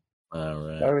thing. All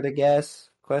If I right. were to guess,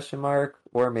 question mark,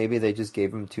 or maybe they just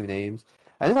gave him 2 names.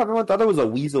 I think everyone thought it was a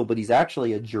weasel, but he's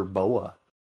actually a Jerboa.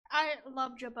 I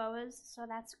love Jerboas, so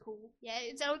that's cool. Yeah,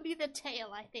 it's only the tail,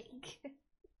 I think.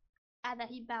 And that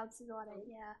he bounces on it,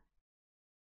 yeah.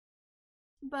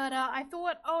 But I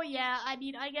thought, oh yeah, I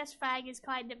mean, I guess Fang is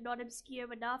kind of not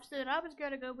obscure enough, so then I was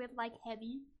gonna go with, like,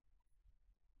 Heavy.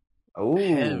 Oh,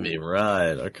 Heavy,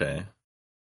 right? Okay.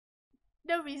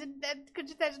 No reason,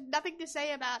 because there's nothing to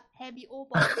say about Heavy or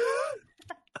Bomb.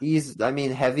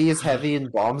 Heavy is heavy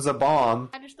and bomb's a bomb.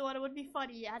 I just thought it would be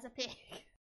funny as a pick.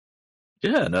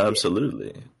 Yeah, no, absolutely.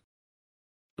 It'd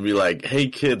be like, hey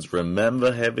kids,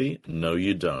 remember Heavy? No,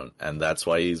 you don't, and that's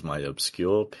why he's my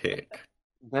obscure pick.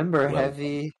 Remember Well-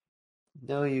 Heavy?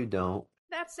 No, you don't.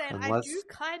 That said, Unless- I do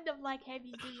kind of like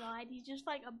Heavy's design. He's just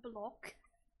like a block.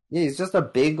 Yeah, he's just a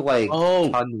big, like,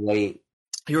 Oh, ton weight.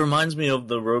 he reminds me of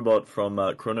the robot from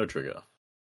Chrono Trigger.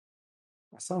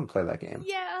 I saw him play that game.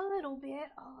 Yeah, a little bit.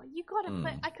 Oh, you gotta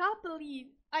play. I can't believe.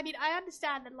 I mean, I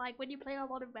understand that, like, when you play a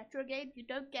lot of retro games, you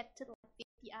don't get to the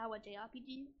 50-hour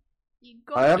JRPGs. You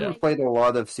gotta I haven't play- played a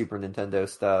lot of Super Nintendo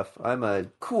stuff. I'm a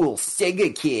cool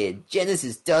Sega kid.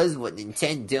 Genesis does what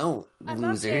Nintendo don't, I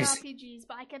love losers. JRPGs,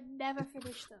 but I can never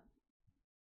finish them.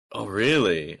 Oh,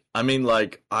 really? I mean,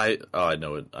 like, I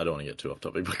know it. I don't want to get too off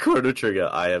topic, but Chrono Trigger,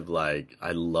 I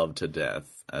love to death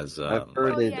as I've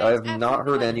heard Oh, it. yeah, I it's have not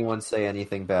absolutely heard fun. anyone say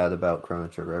anything bad about Chrono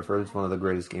Trigger. I've heard it's one of the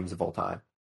greatest games of all time.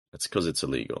 It's because it's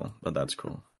illegal, but that's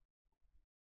cool.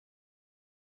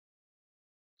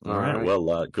 All All right. right.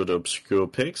 Well, good obscure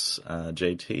picks,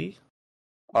 JT.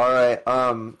 All right.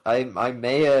 I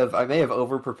may have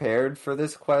over prepared for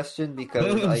this question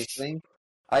because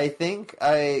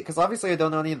because obviously I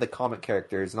don't know any of the comic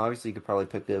characters, and obviously you could probably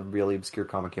pick a really obscure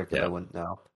comic character that I wouldn't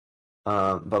know.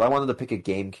 But I wanted to pick a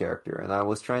game character, and I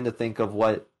was trying to think of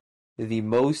what the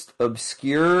most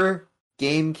obscure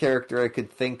game character I could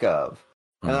think of.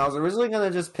 And I was originally gonna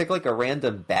just pick like a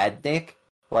random badnik,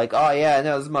 like, oh yeah,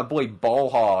 no, this is my boy Ball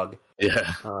Hog.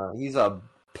 Yeah. He's a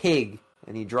pig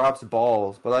and he drops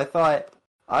balls. But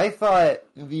I thought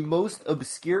the most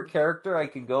obscure character I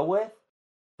could go with.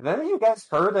 Have any of you guys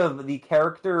heard of the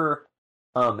character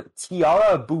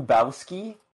Tiara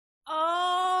Bubowski?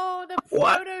 Oh, the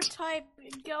What? prototype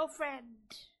girlfriend,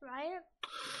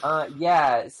 right?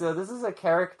 Yeah. So this is a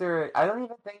character. I don't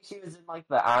even think she was in like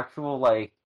the actual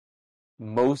like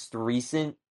most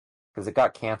recent, because it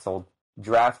got canceled,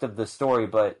 draft of the story,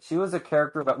 but she was a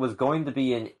character that was going to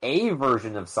be in a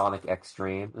version of Sonic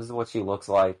X-treme. This is what she looks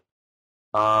like.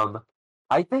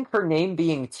 I think her name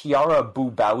being Tiara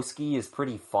Bubowski is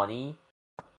pretty funny.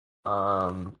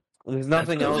 There's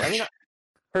nothing else. I mean,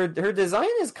 her design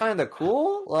is kind of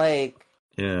cool. Like,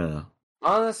 Yeah.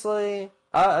 honestly,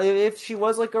 if she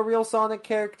was like a real Sonic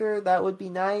character, that would be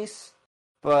nice.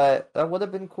 But that would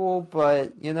have been cool.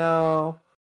 But you know,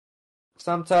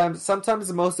 sometimes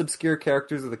the most obscure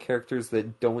characters are the characters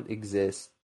that don't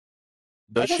exist.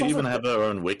 Does I guess she also- even have her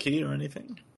own wiki or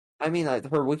anything? I mean,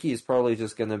 her wiki is probably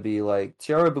just going to be like,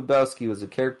 Tiara Bubowski was a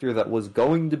character that was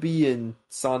going to be in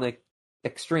Sonic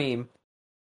Extreme,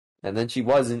 and then she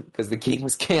wasn't because the game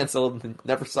was canceled and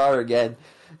never saw her again.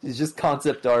 She's just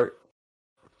concept art.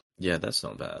 Yeah, that's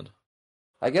not bad.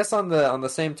 I guess on the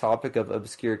same topic of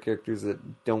obscure characters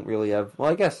that don't really have,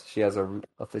 well, I guess she has a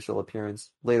official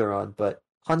appearance later on, but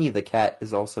Honey the Cat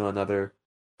is also another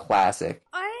classic.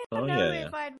 I Oh, don't know yeah.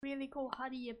 if I'd really call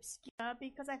Honey obscure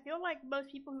because I feel like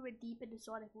most people who are deep into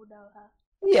Sonic will know her.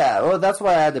 Yeah, well, that's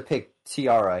why I had to pick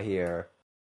Tiara here.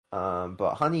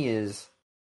 But Honey is,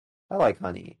 I like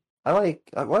Honey. I like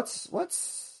what's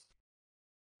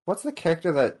the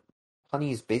character that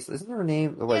Honey's based? Isn't her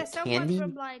name like yeah, someone Candy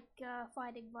from like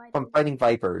Fighting Vipers. from Fighting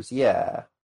Vipers? Yeah.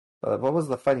 What was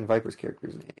the Fighting Vipers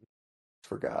character's name?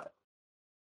 Forgot.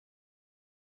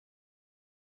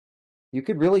 You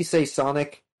could really say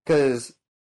Sonic because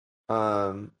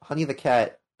Honey the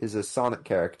Cat is a Sonic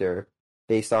character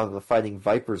based on the Fighting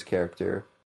Vipers character,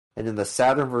 and in the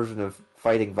Saturn version of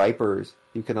Fighting Vipers,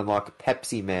 you can unlock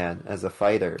Pepsi Man as a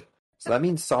fighter. So that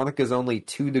means Sonic is only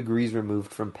 2 degrees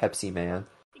removed from Pepsi Man,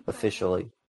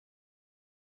 officially.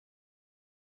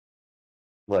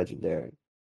 Legendary.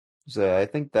 So I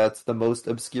think that's the most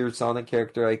obscure Sonic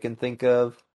character I can think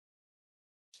of.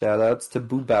 Shoutouts to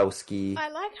Boobowski. I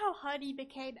like how Honey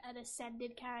became an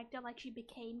ascended character, like she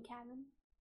became canon.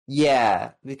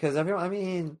 Yeah, because everyone, I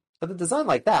mean, with a design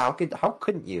like that, how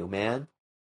couldn't you, man?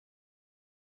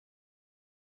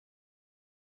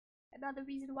 Another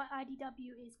reason why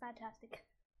IDW is fantastic.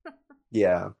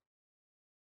 Yeah.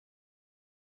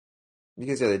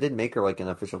 Because yeah, they did make her like an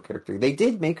official character. They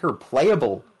did make her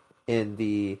playable in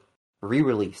the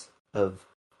re-release of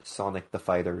Sonic the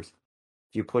Fighters.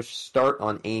 If you push start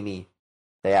on Amy,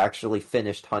 they actually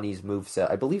finished Honey's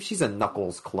moveset. I believe she's a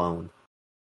Knuckles clone.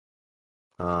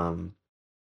 But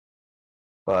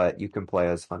you can play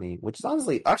as Honey, which is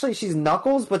honestly, actually she's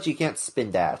Knuckles, but she can't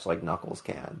spin dash like Knuckles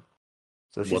can.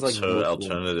 So she's What's like her neutral.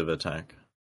 alternative attack?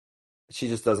 She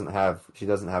just doesn't have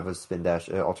a spin dash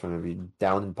alternative.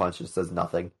 Down and punch just does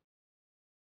nothing.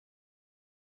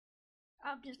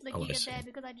 I'm just Oh, looking I at see. there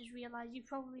because I just realized you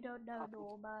probably don't know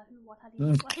Norma, what Honey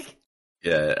looks like.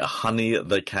 Yeah, Honey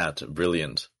the Cat,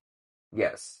 brilliant.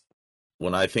 Yes.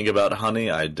 When I think about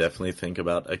Honey, I definitely think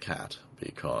about a cat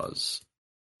because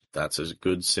that's a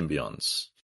good symbionts.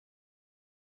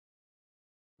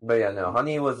 But yeah, no,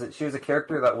 Honey she was a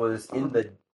character that was in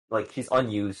the, like, she's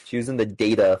unused. She was in the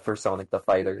data for Sonic the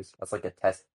Fighters. That's like a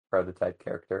test prototype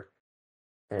character.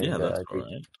 And, Yeah, that's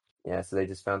alright. yeah, so they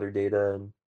just found her data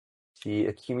and she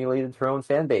accumulated her own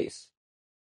fan base.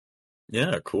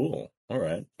 Yeah, cool.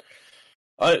 Alright.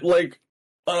 I like,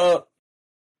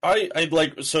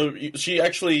 so she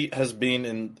actually has been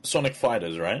in Sonic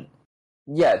Fighters, right?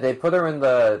 Yeah, they put her in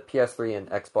the PS3 and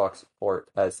Xbox port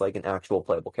as like an actual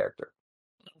playable character.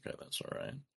 Okay, that's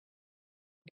alright.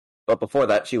 But before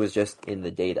that, she was just in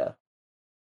the data.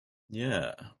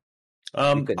 Yeah.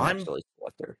 You couldn't I'm actually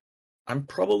select her. I'm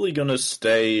probably gonna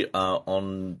stay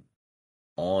on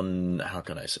how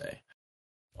can I say?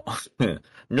 I'm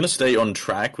gonna stay on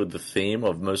track with the theme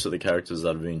of most of the characters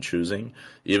that I've been choosing,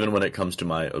 even when it comes to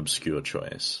my obscure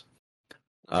choice.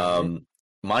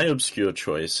 My obscure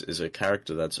choice is a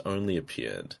character that's only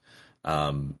appeared,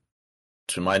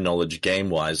 to my knowledge,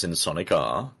 game-wise in Sonic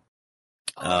R.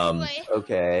 Boy.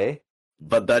 Okay.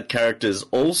 But that character is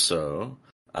also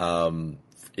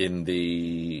in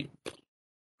the...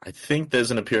 I think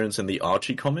there's an appearance in the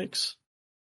Archie comics.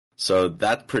 So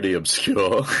that's pretty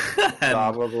obscure.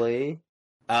 Probably.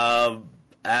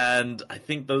 And I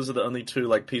think those are the only two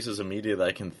like pieces of media that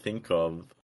I can think of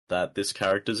that this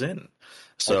character's in.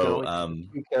 So,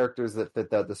 two characters that fit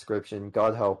that description.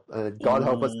 God help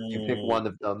us if you pick one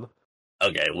of them.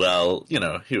 okay, well,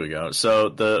 here we go. So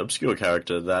the obscure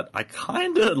character that I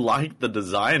kind of like the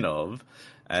design of,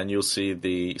 and you'll see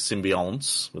the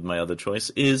symbionts with my other choice,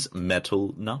 is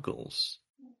Metal Knuckles.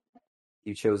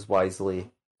 You chose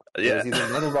wisely. Yeah. It was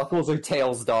either Metal Knuckles or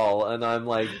Tails Doll, and I'm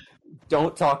like,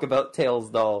 don't talk about Tails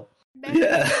Doll.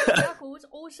 Yeah. Knuckles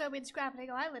also in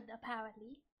Scrapping Island,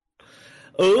 apparently.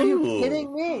 Ooh. Are you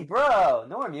kidding me? Bro,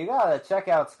 Norm, you gotta check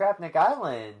out Scrapnik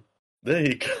Island. There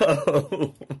you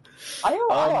go. I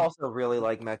also really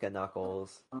like Mecha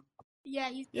Knuckles. Yeah,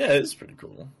 he's Yeah, it's pretty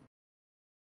cool.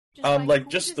 just Like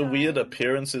cool just the weird design.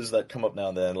 appearances that come up now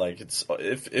and then. Like it's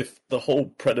if the whole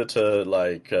Predator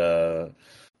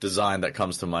design that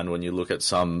comes to mind when you look at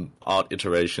some art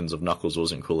iterations of Knuckles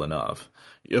wasn't cool enough.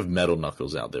 You have Metal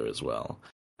Knuckles out there as well,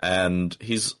 and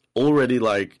he's already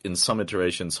like in some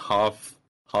iterations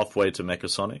halfway to Mecha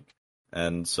Sonic,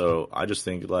 and so I just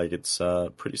think like it's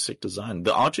a pretty sick design.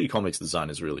 The Archie Comics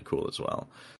design is really cool as well.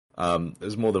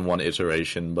 There's more than one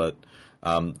iteration, but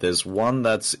there's one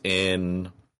that's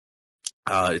in.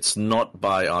 It's not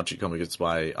by Archie Comics, it's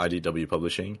by IDW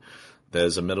Publishing.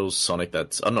 There's a Metal Sonic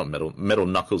Metal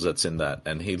Knuckles that's in that,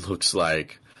 and he looks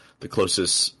like the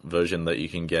closest version that you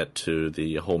can get to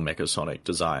the whole Mecha Sonic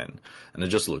design, and it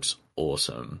just looks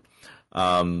awesome.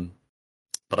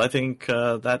 But I think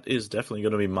that is definitely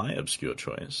going to be my obscure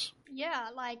choice. Yeah,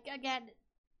 like, again,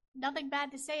 nothing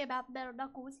bad to say about Metal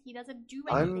Knuckles. He doesn't do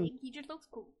anything, he just looks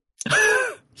cool.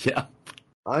 Yeah.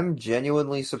 I'm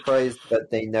genuinely surprised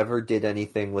that they never did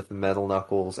anything with Metal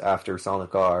Knuckles after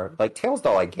Sonic R. Like, Tails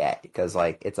doll I get, because,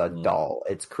 like, it's a doll.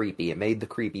 It's creepy. It made the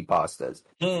creepy pastas.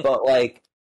 But, like,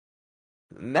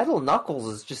 Metal Knuckles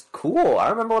is just cool. I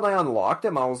remember when I unlocked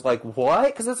him, I was like, what?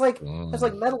 Because it's like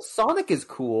Metal Sonic is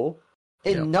cool,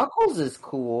 and Knuckles is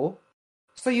cool.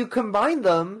 So you combine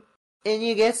them, and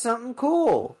you get something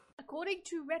cool. According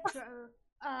to Retro,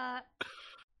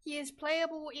 he is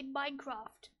playable in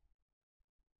Minecraft.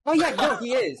 Oh yeah, no,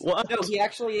 he is. What? No, he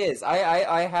actually is.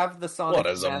 I have the Sonic. What,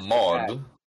 as a Master mod?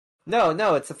 Pack.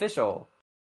 No, it's official.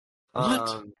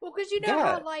 What? Well, because you know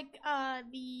how, like,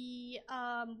 the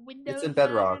Windows It's in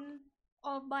Bedrock. version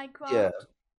of Minecraft, Yeah.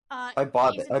 I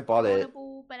bought it.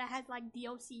 but it has, like,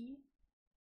 DLC.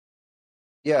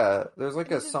 Yeah, there's like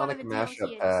This a is one of Sonic the mashup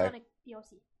DLC, pack. Sonic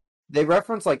DLC. They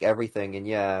reference like everything, and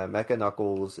yeah, Mecha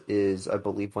Knuckles is, I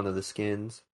believe, one of the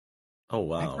skins. Oh,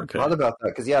 wow, I okay. forgot about that,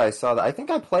 because yeah, I saw that. I think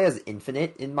I play as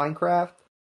Infinite in Minecraft.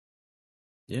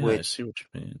 Yeah, I see what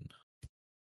you mean.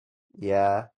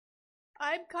 Yeah.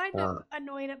 I'm kind of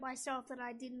annoyed at myself that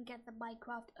I didn't get the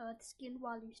Minecraft Earth skin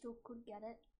while you still could get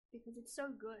it, because it's so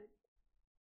good.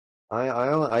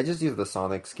 I just use the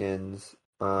Sonic skins.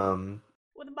 Well,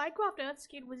 the Minecraft Earth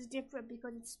skin was different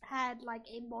because it's had, like,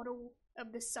 a model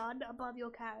of the sun above your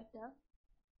character,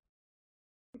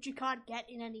 which you can't get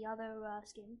in any other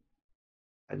skin.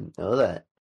 I didn't know that.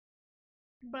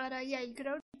 But yeah, you could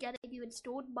only get it if you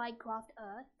installed Minecraft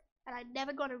Earth, and I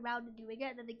never got around to doing it,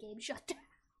 and then the game shut down.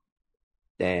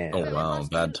 Damn. Oh, So wow,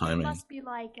 bad It timing. must be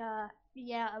like, a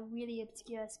really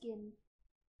obscure skin.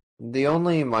 The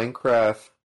only Minecraft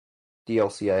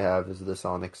DLC I have is the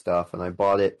Sonic stuff, and I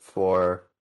bought it for,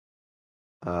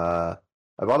 I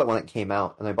bought it when it came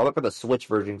out, and I bought it for the Switch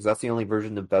version, because that's the only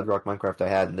version of Bedrock Minecraft I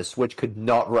had, and the Switch could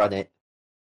not run it.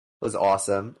 It was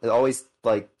awesome. It always,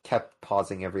 like, kept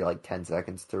pausing every, like, 10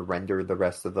 seconds to render the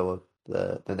rest of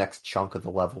the next chunk of the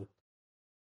level.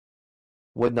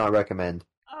 Would not recommend.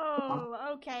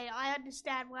 Oh, okay, I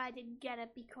understand why I didn't get it,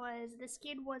 because the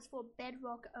skin was for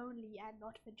Bedrock only and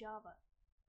not for Java.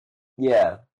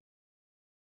 Yeah.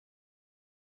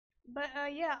 But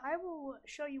yeah, I will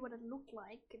show you what it looked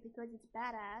like, because it's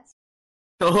badass.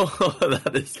 Oh,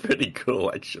 that is pretty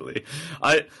cool, actually.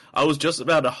 I was just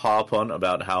about to harp on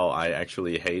about how I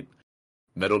actually hate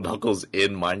Metal Knuckles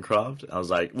in Minecraft. I was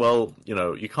like, well,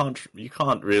 you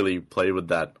can't really play with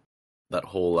that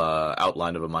whole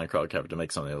outline of a Minecraft character to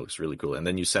make something that looks really cool. And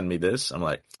then you send me this, I'm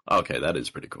like, okay, that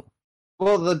is pretty cool.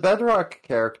 Well, the Bedrock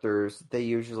characters, they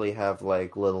usually have,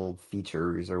 like, little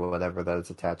features or whatever that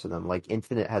is attached to them. Like,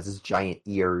 Infinite has his giant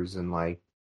ears and, like,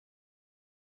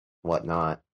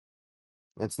 whatnot.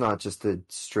 It's not just a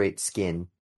straight skin.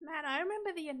 Man, I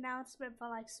remember the announcement for,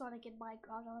 like, Sonic in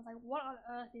Minecraft. I was like, what on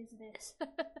earth is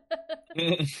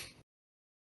this?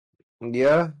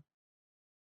 Yeah.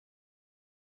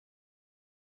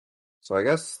 So I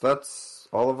guess that's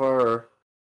all of our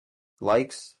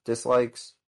likes,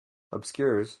 dislikes,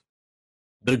 obscures.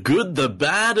 The good, the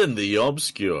bad, and the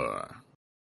obscure.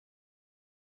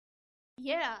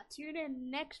 Yeah, tune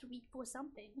in next week for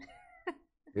something.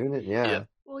 Yeah.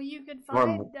 Well, you can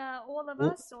find all of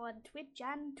us on Twitch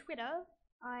and Twitter.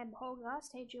 I'm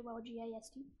Holgast,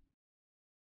 Holgast.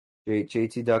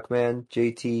 JT Duckman,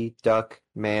 JT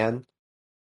Duckman.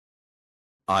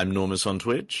 I'm Normus on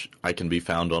Twitch. I can be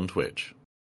found on Twitch.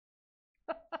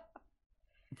 I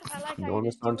like how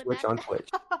Normus you're on doing Twitch that. on Twitch.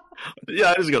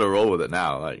 Yeah, I just gotta roll with it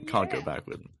now. Like, can't go back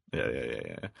with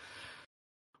it. Yeah.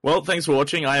 Well, thanks for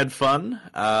watching. I had fun.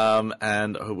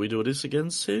 And I hope we do this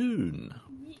again soon.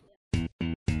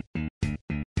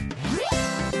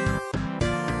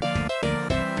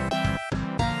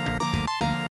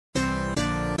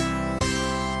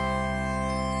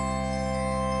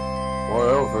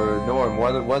 Moreover,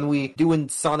 Norm, when we doing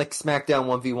Sonic Smackdown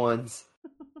 1v1s?